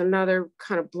in, there's another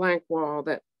kind of blank wall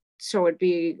that, so it'd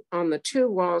be on the 2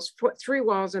 walls, 3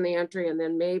 walls in the entry, and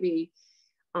then maybe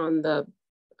on the,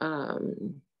 I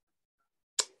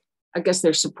guess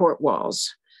there's support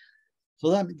walls.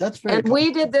 So that's very. And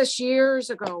we did this years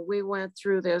ago. We went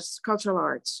through this cultural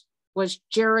arts. Was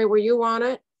Jerry, were you on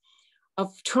it?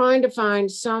 Of trying to find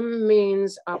some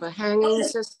means of a hanging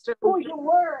system. Oh, you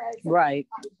were. Right.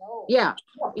 Yeah,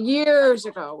 years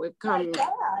ago we've come.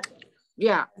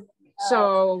 Yeah,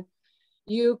 so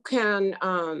you can,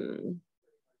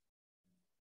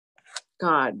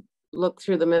 God, look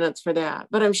through the minutes for that.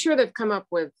 But I'm sure they've come up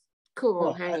with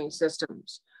cool hanging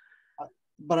systems.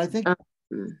 But I think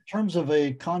in terms of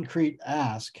a concrete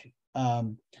ask,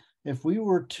 if we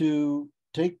were to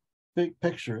take big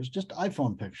pictures, just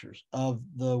iPhone pictures of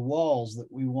the walls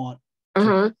that we want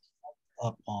to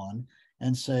up on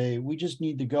and say, we just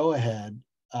need to go ahead.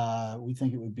 We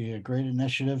think it would be a great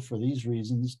initiative for these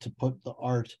reasons to put the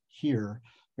art here,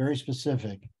 very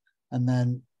specific. And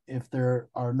then if there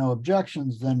are no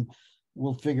objections, then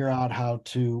we'll figure out how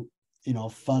to,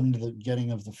 fund the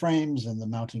getting of the frames and the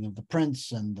mounting of the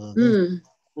prints and the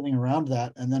sitting around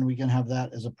that. And then we can have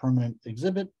that as a permanent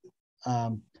exhibit.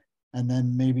 And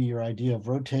then maybe your idea of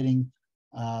rotating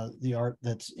the art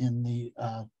that's in the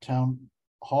town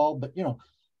hall, but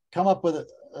come up with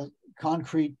a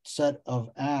concrete set of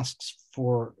asks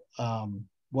for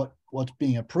what's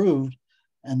being approved.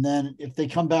 And then if they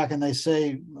come back and they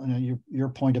say, your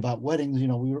point about weddings,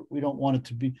 we don't want it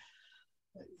to be,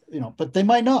 but they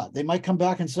might not. They might come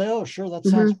back and say, oh, sure, that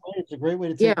sounds great. It's a great way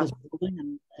to take this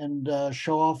building and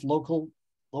show off local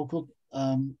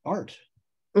art.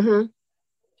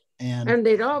 And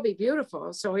they'd all be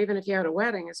beautiful. So even if you had a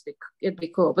wedding, it'd be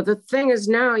cool. But the thing is,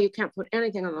 now you can't put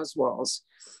anything on those walls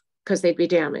because they'd be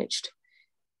damaged.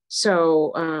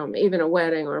 So even a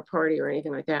wedding or a party or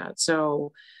anything like that.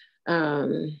 So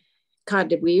God,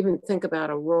 did we even think about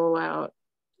a rollout?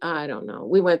 I don't know.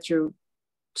 We went through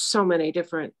so many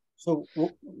different. So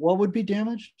what would be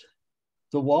damaged?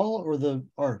 The wall or the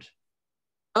art?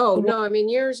 Oh, no. I mean,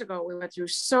 years ago, we went through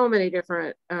so many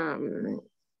different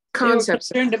concepts.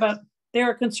 They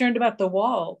were concerned about the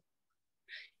wall.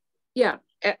 Yeah.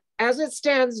 As it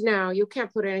stands now, you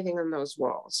can't put anything on those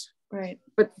walls. Right.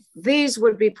 But these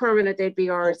would be permanent. They'd be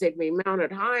ours. They'd be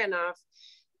mounted high enough,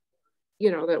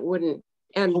 that wouldn't.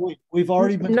 And we've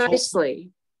already been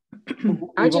nicely.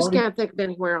 I just can't think of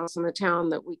anywhere else in the town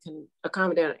that we can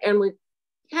accommodate it. And we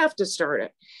have to start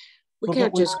it. We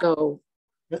can't just go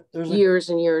years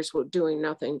and years with doing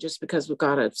nothing just because we've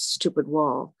got a stupid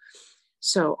wall.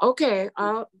 So, okay.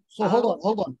 Hold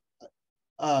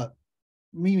on.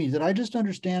 Mimi, did I just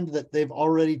understand that they've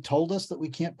already told us that we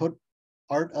can't put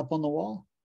art up on the wall?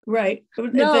 Right.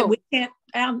 No. We can't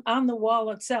on the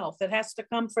wall itself. It has to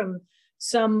come from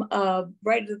some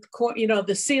right at the core,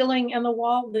 the ceiling and the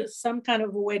wall. There's some kind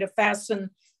of a way to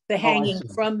fasten the hanging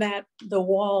from the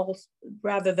wall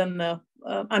rather than the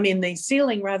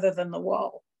ceiling rather than the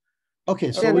wall.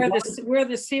 Okay, so where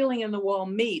the ceiling and the wall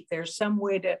meet, there's some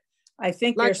way to. I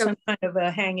think there's some kind of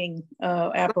a hanging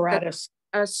apparatus.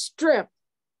 A strip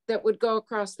that would go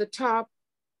across the top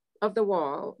of the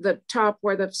wall, the top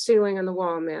where the ceiling and the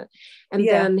wall met, and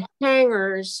then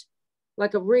hangers,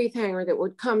 like a wreath hanger that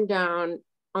would come down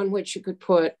on which you could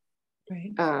put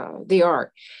the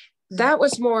art. That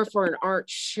was more for an art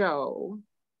show.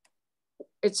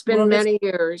 It's been many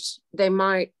years. They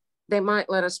might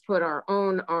let us put our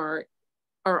own art,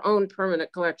 our own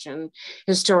permanent collection,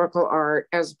 historical art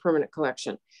as a permanent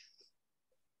collection.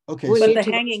 Okay, but the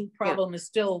hanging problem is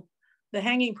still, the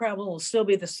hanging problem will still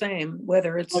be the same,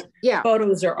 whether it's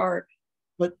photos or art.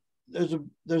 But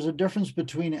there's a difference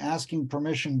between asking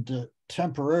permission to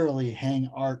temporarily hang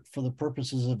art for the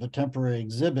purposes of a temporary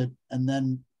exhibit, and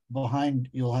then behind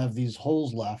you'll have these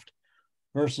holes left,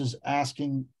 versus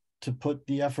asking to put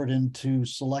the effort into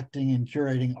selecting and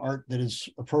curating art that is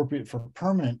appropriate for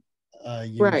permanent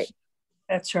use. Right.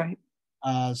 That's right.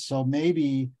 So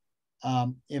maybe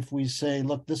if we say,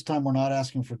 look, this time we're not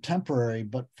asking for temporary,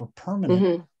 but for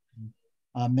permanent,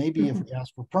 maybe if we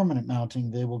ask for permanent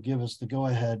mounting, they will give us the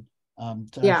go-ahead to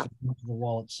actually mount to the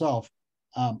wall itself.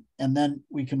 And then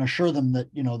we can assure them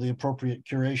that, the appropriate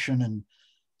curation and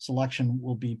selection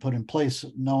will be put in place,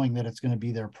 knowing that it's going to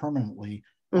be there permanently.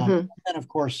 And of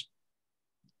course,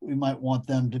 we might want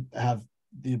them to have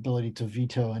the ability to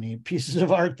veto any pieces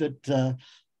of art that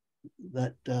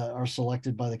are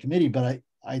selected by the committee. But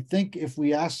I think if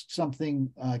we ask something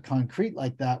concrete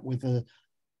like that, with a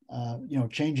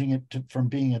changing it from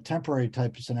being a temporary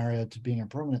type of scenario to being a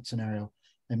permanent scenario,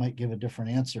 they might give a different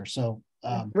answer. So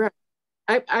right.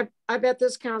 I bet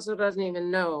this council doesn't even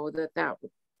know that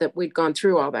we'd gone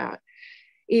through all that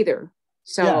either.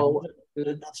 So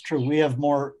that's true. We have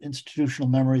more institutional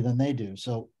memory than they do.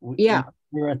 So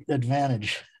we're at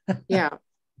advantage. Yeah.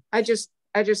 I just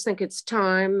think it's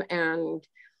time, and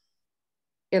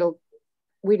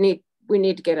we need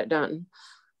to get it done.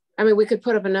 I mean, we could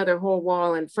put up another whole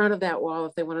wall in front of that wall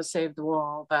if they want to save the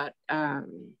wall, but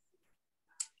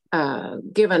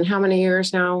given how many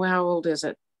years now, how old is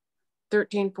it?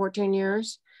 13, 14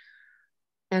 years.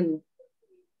 And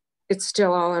it's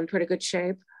still all in pretty good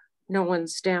shape. No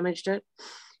one's damaged it.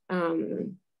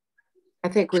 I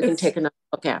think we can take another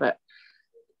look at it.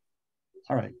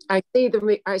 All right. I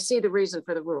see the reason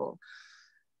for the rule.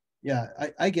 Yeah,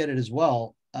 I get it as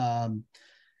well.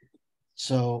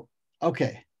 So,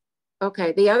 okay.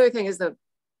 Okay. The other thing is the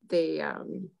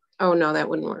oh no, that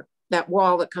wouldn't work. That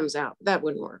wall that comes out, that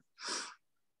wouldn't work.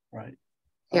 Right.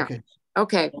 Okay. Yeah.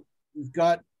 Okay. We've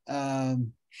got, so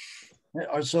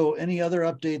any other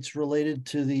updates related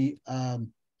to the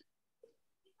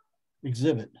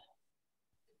exhibit?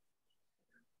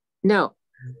 No,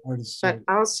 but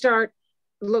I'll start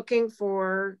looking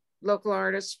for local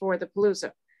artists for the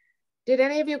Palooza. Did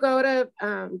any of you go to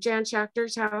Jan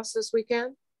Schachter's house this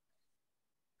weekend?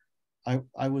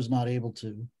 I was not able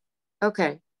to.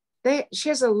 Okay. She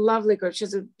has a lovely group. She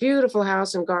has a beautiful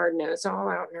house and garden, and it's all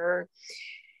out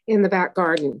in the back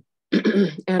garden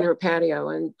and her patio.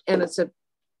 And it's a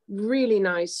really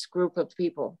nice group of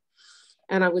people.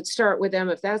 And I would start with them.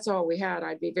 If that's all we had,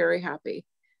 I'd be very happy.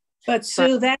 But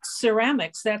Sue, that's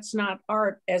ceramics. That's not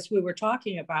art, as we were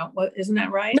talking about. What, isn't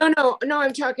that right? No.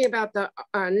 I'm talking about now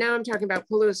I'm talking about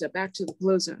Palooza, back to the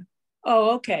Palooza.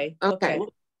 Oh, okay. Okay.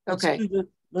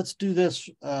 Let's do this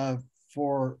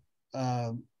for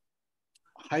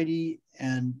Heidi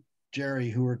and Jerry,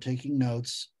 who are taking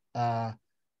notes.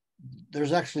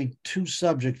 There's actually two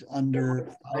subjects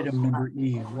under item number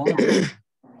E.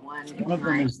 One of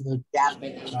them is the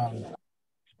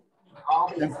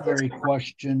temporary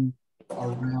question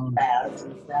around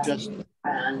just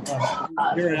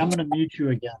Jerry, I'm going to mute you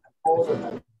again.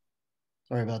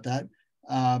 Sorry about that.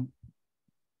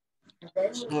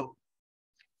 So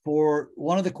for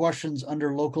one of the questions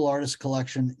under local artist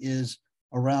collection is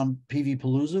around PV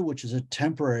Palooza, which is a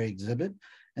temporary exhibit.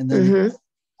 And then the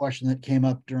question that came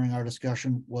up during our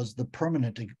discussion was the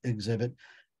permanent exhibit.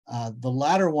 The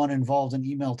latter one involved an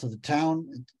email to the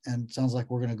town, and it sounds like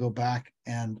we're going to go back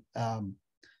and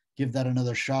give that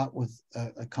another shot with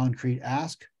a concrete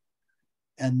ask.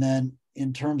 And then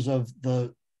in terms of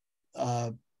the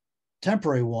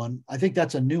temporary one, I think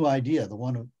that's a new idea, the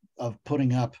one of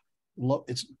putting up,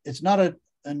 it's not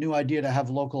a new idea to have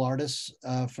local artists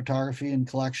photography and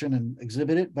collection and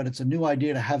exhibit it, but it's a new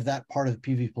idea to have that part of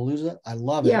PV Palooza. I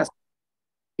love it. Yes.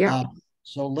 Yeah.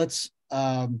 So let's,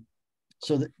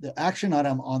 so the action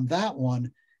item on that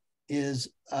one is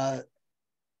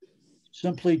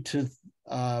simply to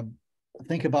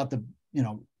think about the,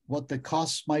 what the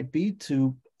costs might be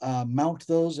to mount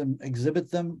those and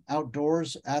exhibit them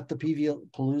outdoors at the PV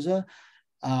Palooza.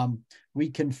 We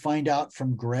can find out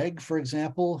from Greg, for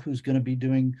example, who's going to be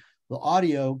doing the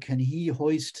audio. Can he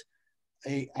hoist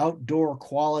a outdoor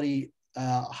quality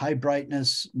high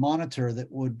brightness monitor that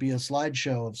would be a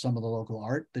slideshow of some of the local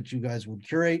art that you guys would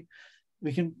curate?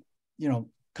 We can,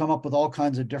 come up with all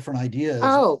kinds of different ideas.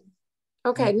 Oh,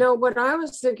 okay. No, what I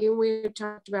was thinking, we had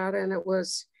talked about, and it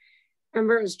was,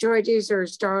 remember, it was Joy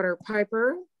Deezer's daughter,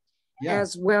 Piper,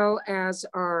 as well as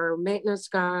our maintenance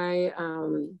guy,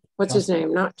 what's his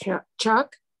name? Not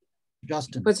Chuck?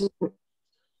 Justin. What's his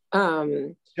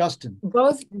name? Justin.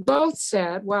 Both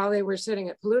said while they were sitting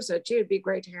at Palooza, gee, it'd be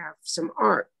great to have some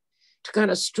art to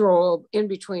kind of stroll in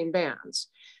between bands.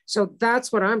 So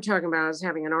that's what I'm talking about, is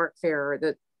having an art fair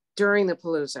that during the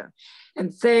Palooza.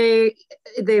 And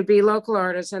they'd be local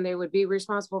artists, and they would be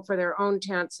responsible for their own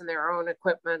tents and their own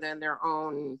equipment and their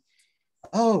own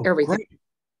everything. Great.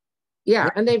 Yeah,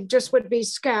 and they just would be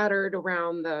scattered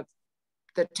around the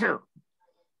town.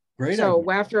 Great. So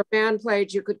idea. After a band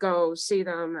played, you could go see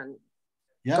them and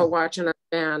go watch another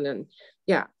band, and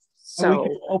so we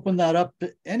could open that up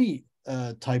to any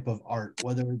type of art,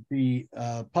 whether it be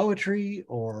poetry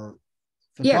or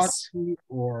photography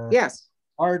or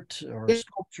art or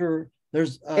sculpture.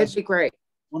 There's it'd be great.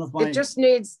 One of my it just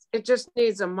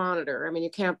needs a monitor. I mean, you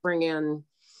can't bring in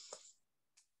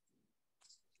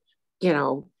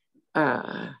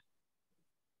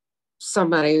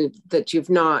somebody that you've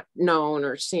not known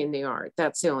or seen the art.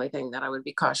 That's the only thing that I would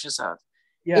be cautious of.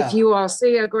 Yeah. If you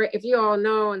all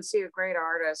know and see a great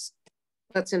artist,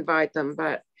 let's invite them.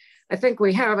 But I think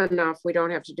we have enough. We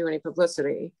don't have to do any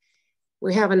publicity.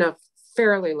 We have enough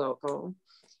fairly local,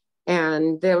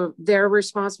 and they're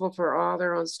responsible for all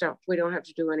their own stuff. We don't have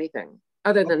to do anything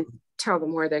other than tell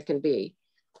them where they can be.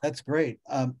 That's great.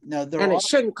 Now, it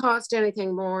shouldn't cost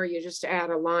anything more. You just add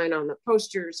a line on the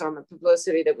posters, on the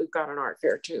publicity, that we've got an art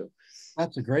fair too.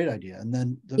 That's a great idea. And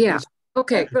then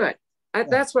okay, good.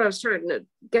 That's what I was trying to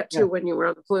get to when you were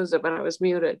on the Palooza, but I was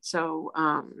muted. So,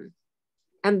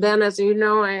 and then, as you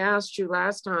know, I asked you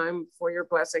last time for your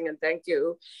blessing and thank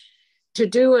you to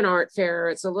do an art fair.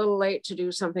 It's a little late to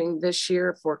do something this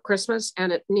year for Christmas,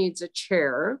 and it needs a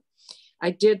chair.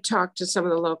 I did talk to some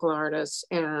of the local artists,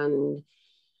 and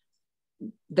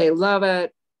they love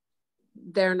it.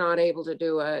 They're not able to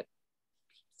do it.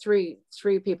 Three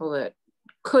people that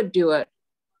could do it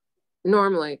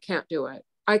normally can't do it.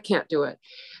 I can't do it.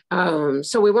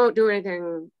 So we won't do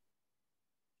anything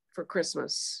for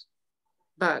Christmas,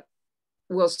 but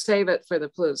we'll save it for the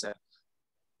Palooza.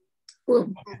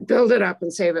 We'll build it up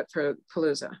and save it for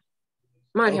Palooza.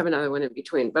 Might have another one in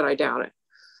between, but I doubt it.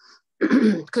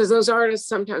 Because those artists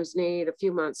sometimes need a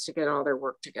few months to get all their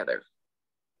work together.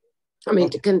 I mean,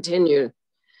 to continue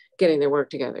getting their work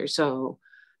together. So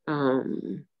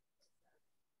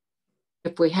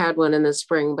if we had one in the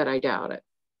spring, but I doubt it.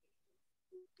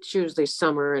 It's usually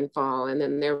summer and fall. And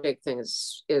then their big thing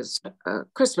is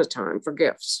Christmas time for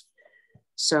gifts.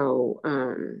 So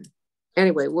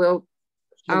anyway,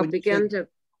 I'll begin to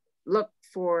look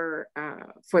for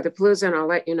the Palooza, and I'll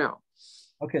let you know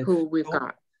who we've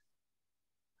got.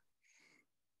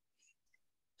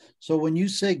 So when you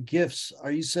say gifts,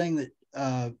 are you saying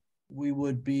that we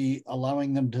would be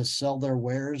allowing them to sell their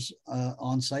wares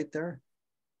on site there?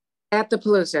 At the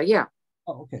Palooza, yeah.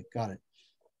 Oh, okay, got it.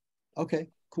 Okay,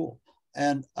 cool.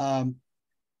 And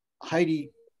Heidi,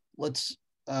 let's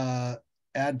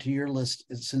add to your list,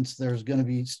 since there's going to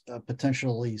be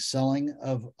potentially selling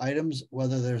of items,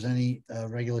 whether there's any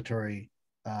regulatory,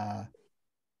 I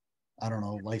don't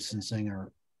know, licensing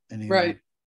or anything. Right.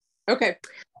 Okay.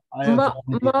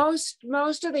 Most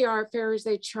of the art fairs,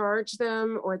 they charge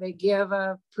them or they give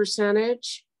a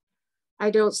percentage. I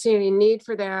don't see any need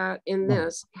for that in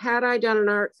this. Had I done an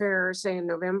art fair, say in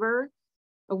November,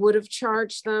 I would have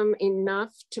charged them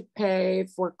enough to pay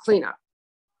for cleanup.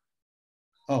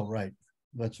 Oh, right.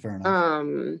 That's fair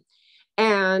enough.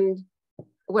 And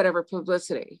whatever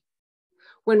publicity.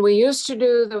 When we used to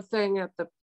do the thing at the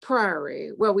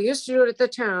Priory, well, we used to do it at the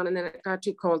town, and then it got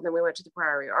too cold, and then we went to the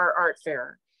Priory, our art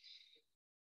fair.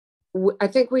 I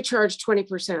think we charged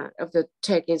 20% of the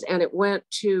takings, and it went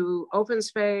to open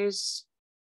space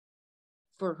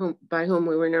by whom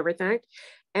we were never thanked.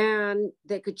 And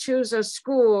they could choose a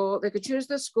school, they could choose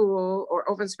the school or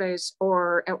open space,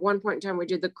 or at one point in time, we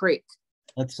did the creek.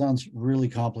 That sounds really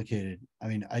complicated. I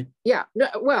mean, yeah,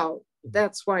 well,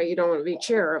 that's why you don't want to be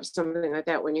chair of something like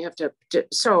that when you have to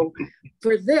so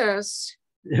for this,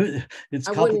 it's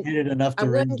complicated enough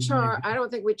to I don't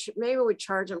think maybe we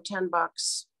charge them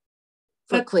 $10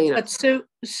 for cleanup. But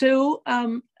Sue,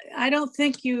 I don't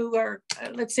think you are,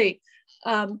 let's see,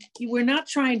 we're not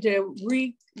trying to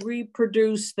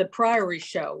reproduce the Priory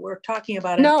show. We're talking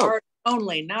about an art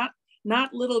only,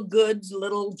 not little goods,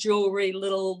 little jewelry,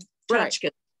 little tchotchkes.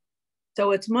 Right.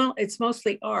 So it's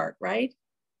mostly art, right?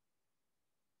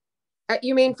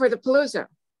 You mean for the Palooza?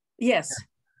 Yes.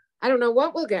 I don't know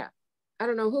what we'll get. I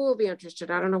don't know who will be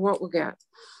interested. I don't know what we'll get.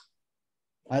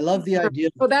 I love the idea.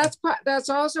 Well, that's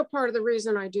also part of the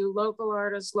reason I do local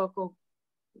artists,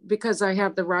 because I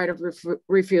have the right of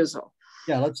refusal.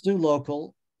 Yeah, let's do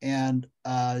local, and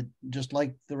just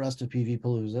like the rest of PV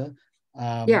Palooza.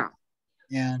 Yeah.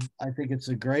 And I think it's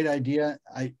a great idea.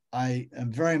 I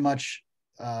am very much,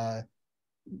 I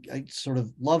sort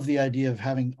of love the idea of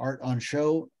having art on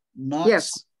show. Not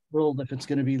thrilled if it's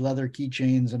going to be leather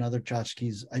keychains and other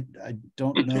tchotchkes. I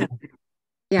don't know.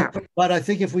 Yeah. But I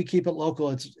think if we keep it local,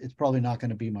 it's probably not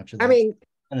going to be much of that. I mean,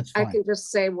 and it's fine. I can just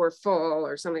say we're full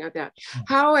or something like that.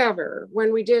 However,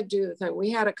 when we did do the thing,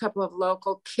 we had a couple of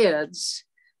local kids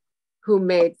who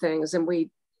made things, and we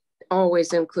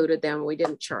always included them. We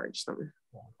didn't charge them.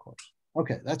 Yeah, of course.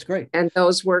 Okay, that's great. And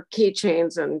those were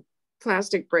keychains and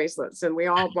plastic bracelets, and we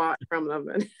all bought from them.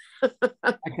 And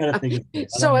I kind of think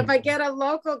so if I get a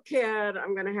local kid,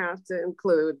 I'm going to have to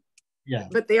include. Yeah.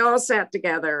 But they all sat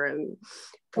together and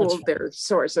pooled their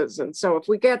sources, and so if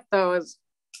we get those,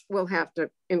 we'll have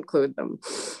to include them.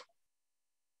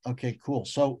 Okay, cool.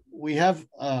 So we have,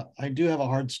 I do have a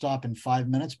hard stop in 5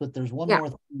 minutes, but there's one more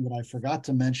thing that I forgot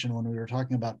to mention when we were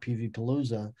talking about PV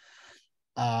Palooza,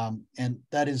 and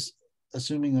that is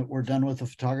assuming that we're done with the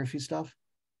photography stuff.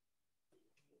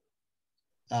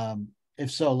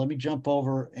 If so, let me jump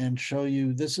over and show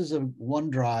you. This is a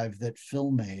OneDrive that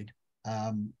Phil made.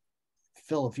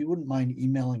 Phil, if you wouldn't mind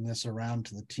emailing this around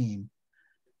to the team.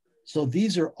 So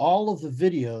these are all of the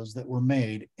videos that were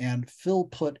made, and Phil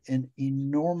put an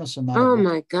enormous amount of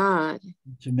my God.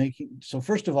 To making. So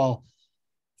first of all,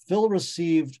 Phil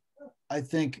received, I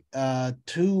think,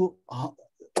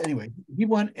 anyway, he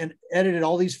went and edited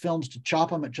all these films to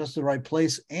chop them at just the right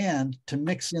place and to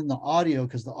mix in the audio,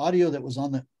 because the audio that was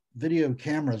on the video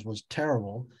cameras was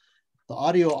terrible. The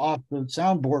audio off the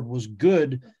soundboard was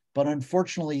good, but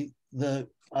unfortunately, the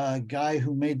guy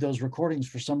who made those recordings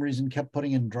for some reason kept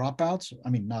putting in dropouts. I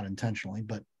mean, not intentionally,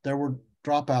 but there were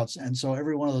dropouts. And so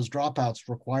every one of those dropouts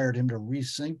required him to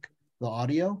resync the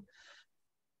audio,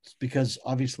 because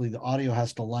obviously the audio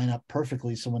has to line up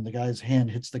perfectly. So when the guy's hand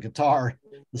hits the guitar,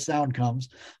 the sound comes,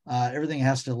 everything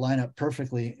has to line up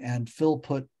perfectly. And Phil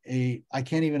put I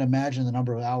can't even imagine the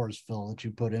number of hours, Phil, that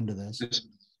you put into this.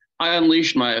 I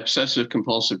unleashed my obsessive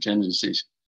compulsive tendencies.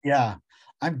 Yeah.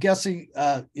 I'm guessing,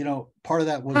 part of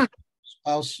that was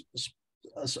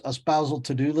a spousal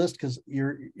to-do list, because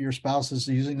your spouse is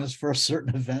using this for a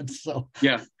certain event. So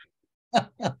yeah.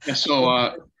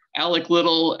 So Alec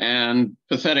Little and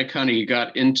Pathetic Honey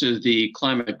got into the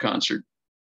climate concert.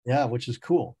 Yeah, which is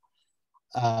cool.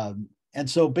 And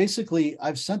so basically,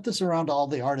 I've sent this around to all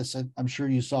the artists. I'm sure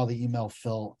you saw the email,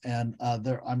 Phil, and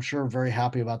they're, I'm sure, very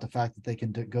happy about the fact that they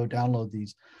can go download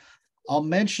these. I'll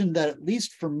mention that at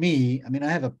least for me, I mean, I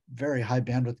have a very high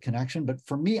bandwidth connection, but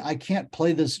for me, I can't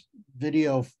play this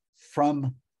video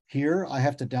from here. I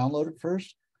have to download it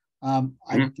first. I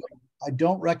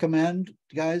don't recommend,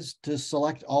 guys, to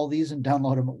select all these and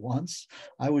download them at once.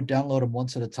 I would download them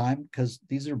once at a time because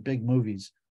these are big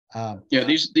movies. Yeah,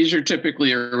 these are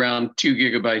typically around 2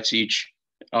 gigabytes each.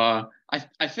 I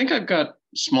think I've got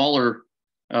smaller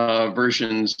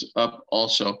versions up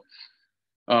also.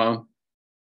 So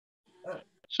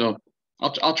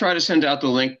I'll try to send out the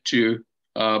link to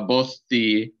both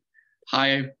the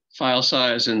high file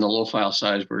size and the low file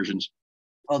size versions.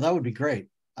 Oh, that would be great.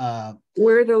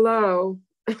 We're the low.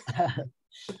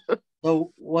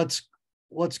 So what's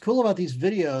cool about these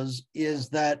videos is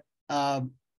that I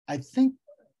think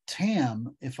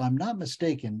Tam, if I'm not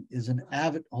mistaken, is an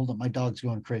avid, hold on, my dog's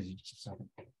going crazy, just a second.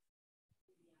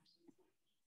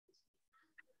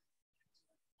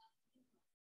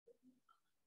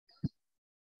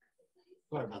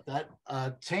 Sorry about that.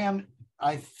 Tam,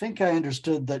 I think I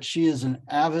understood that she is an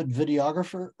avid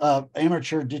videographer,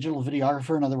 amateur digital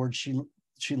videographer. In other words, she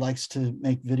likes to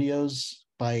make videos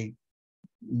by,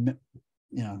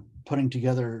 putting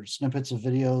together snippets of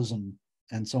videos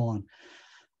and so on.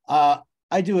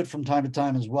 I do it from time to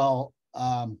time as well.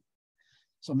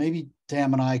 So maybe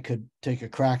Tam and I could take a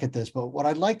crack at this, but what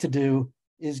I'd like to do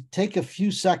is take a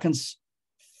few seconds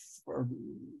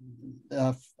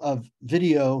of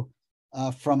video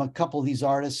from a couple of these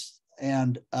artists.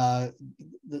 And the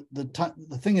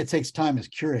thing that takes time is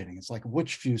curating. It's like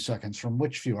which few seconds from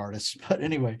which few artists. But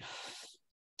anyway,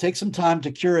 take some time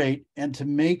to curate and to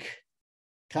make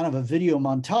kind of a video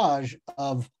montage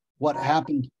of what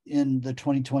happened in the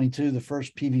 2022, the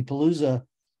first PV Palooza,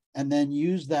 and then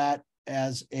use that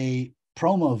as a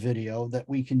promo video that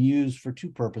we can use for two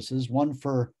purposes. One,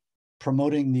 for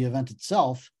promoting the event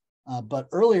itself, but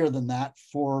earlier than that,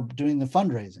 for doing the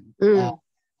fundraising.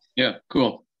 Yeah,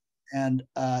 cool. And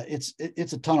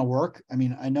it's a ton of work. I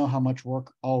mean, I know how much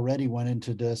work already went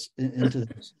into this,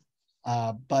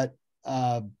 but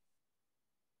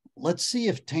let's see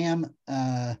if Tam,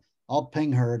 I'll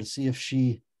ping her to see if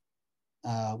she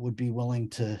would be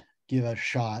willing to give a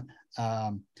shot.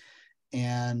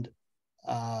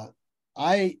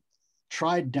 I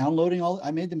tried downloading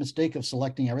I made the mistake of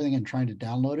selecting everything and trying to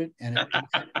download it. And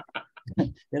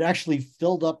it actually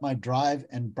filled up my drive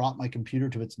and brought my computer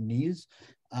to its knees.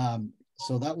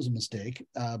 So that was a mistake,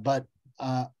 but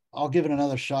I'll give it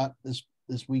another shot this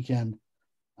weekend.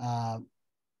 I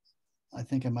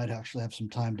think I might actually have some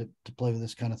time to play with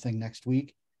this kind of thing next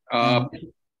week.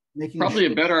 Probably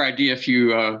a better idea if you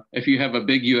have a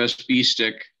big USB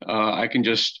stick. I can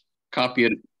just copy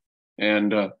it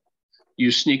and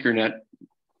use SneakerNet.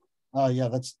 Oh yeah,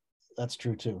 that's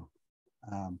true too.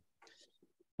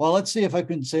 Well, let's see if I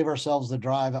can save ourselves the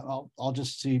drive. I'll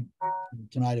just see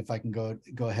tonight if I can go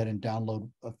ahead and download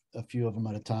a few of them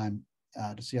at a time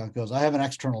to see how it goes. I have an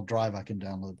external drive I can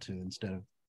download to instead of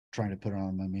trying to put it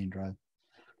on my main drive.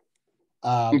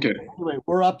 Okay. Anyway,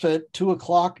 we're up at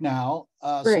 2:00 now.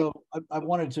 So I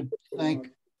wanted to thank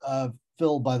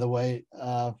Phil, by the way,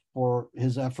 for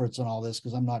his efforts on all this,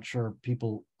 because I'm not sure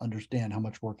people understand how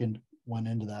much work went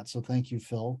into that. So thank you,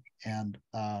 Phil. And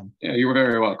yeah, you were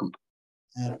very welcome.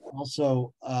 And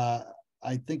also,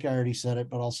 I think I already said it,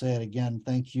 but I'll say it again.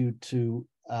 Thank you to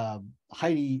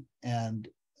Heidi and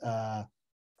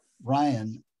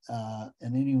Ryan and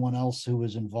anyone else who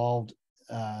was involved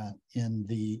in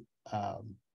the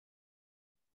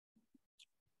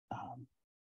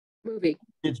movie.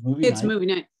 It's movie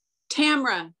night.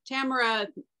 Tamara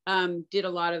did a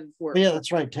lot of work. Yeah,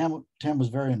 that's right. Tam was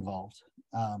very involved.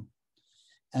 And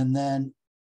then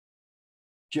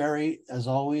Jerry, as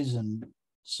always, and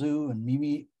Sue and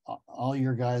Mimi, all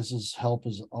your guys' help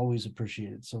is always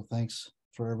appreciated. So thanks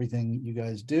for everything you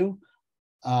guys do.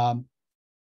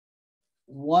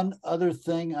 One other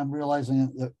thing, I'm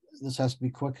realizing that this has to be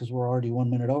quick because we're already 1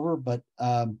 minute over, but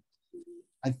I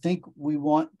think we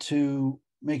want to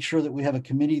make sure that we have a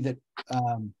committee that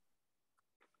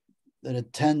that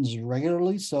attends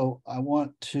regularly. So I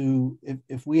want to,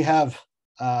 if we have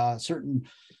certain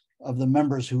of the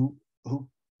members who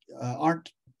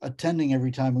aren't attending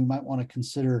every time, we might want to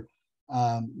consider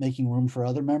making room for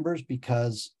other members,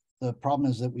 because the problem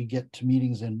is that we get to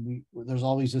meetings and there's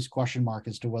always this question mark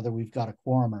as to whether we've got a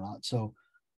quorum or not. So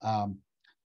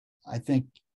I think,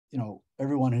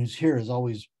 everyone who's here is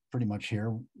always pretty much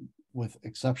here with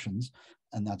exceptions,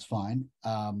 and that's fine.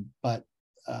 But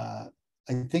I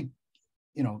think,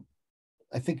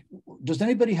 I think, does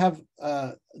anybody have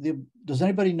does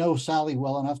anybody know Sally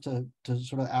well enough to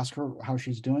sort of ask her how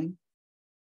she's doing?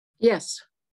 Yes.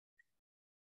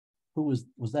 Who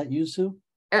was that you, Sue?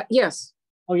 Yes.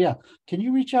 Oh yeah. Can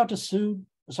you reach out to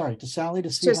Sally to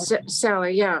see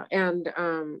Sally, yeah, and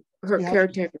her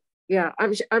caretaker. Yeah,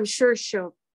 I'm sure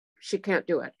she can't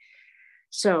do it.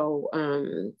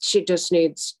 So she just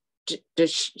needs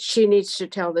she needs to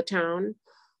tell the town.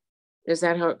 Is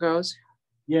that how it goes?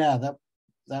 Yeah,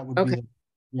 that would okay. Be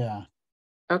yeah.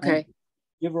 Okay. And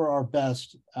give her our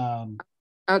best.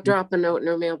 I'll drop a note in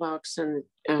her mailbox and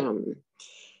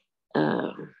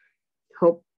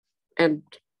hope and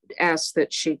ask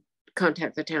that she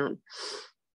contact the town.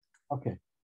 Okay.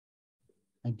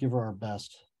 And give her our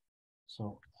best.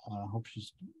 So I hope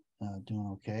she's doing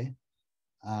okay.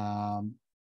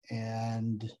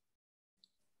 And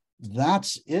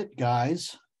that's it,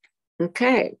 guys.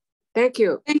 Okay. Thank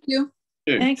you. Thank you.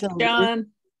 Thanks,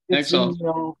 John. Thanks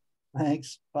all.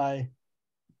 Thanks. Bye.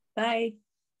 Bye.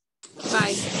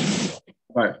 Bye.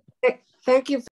 Bye. Thank you.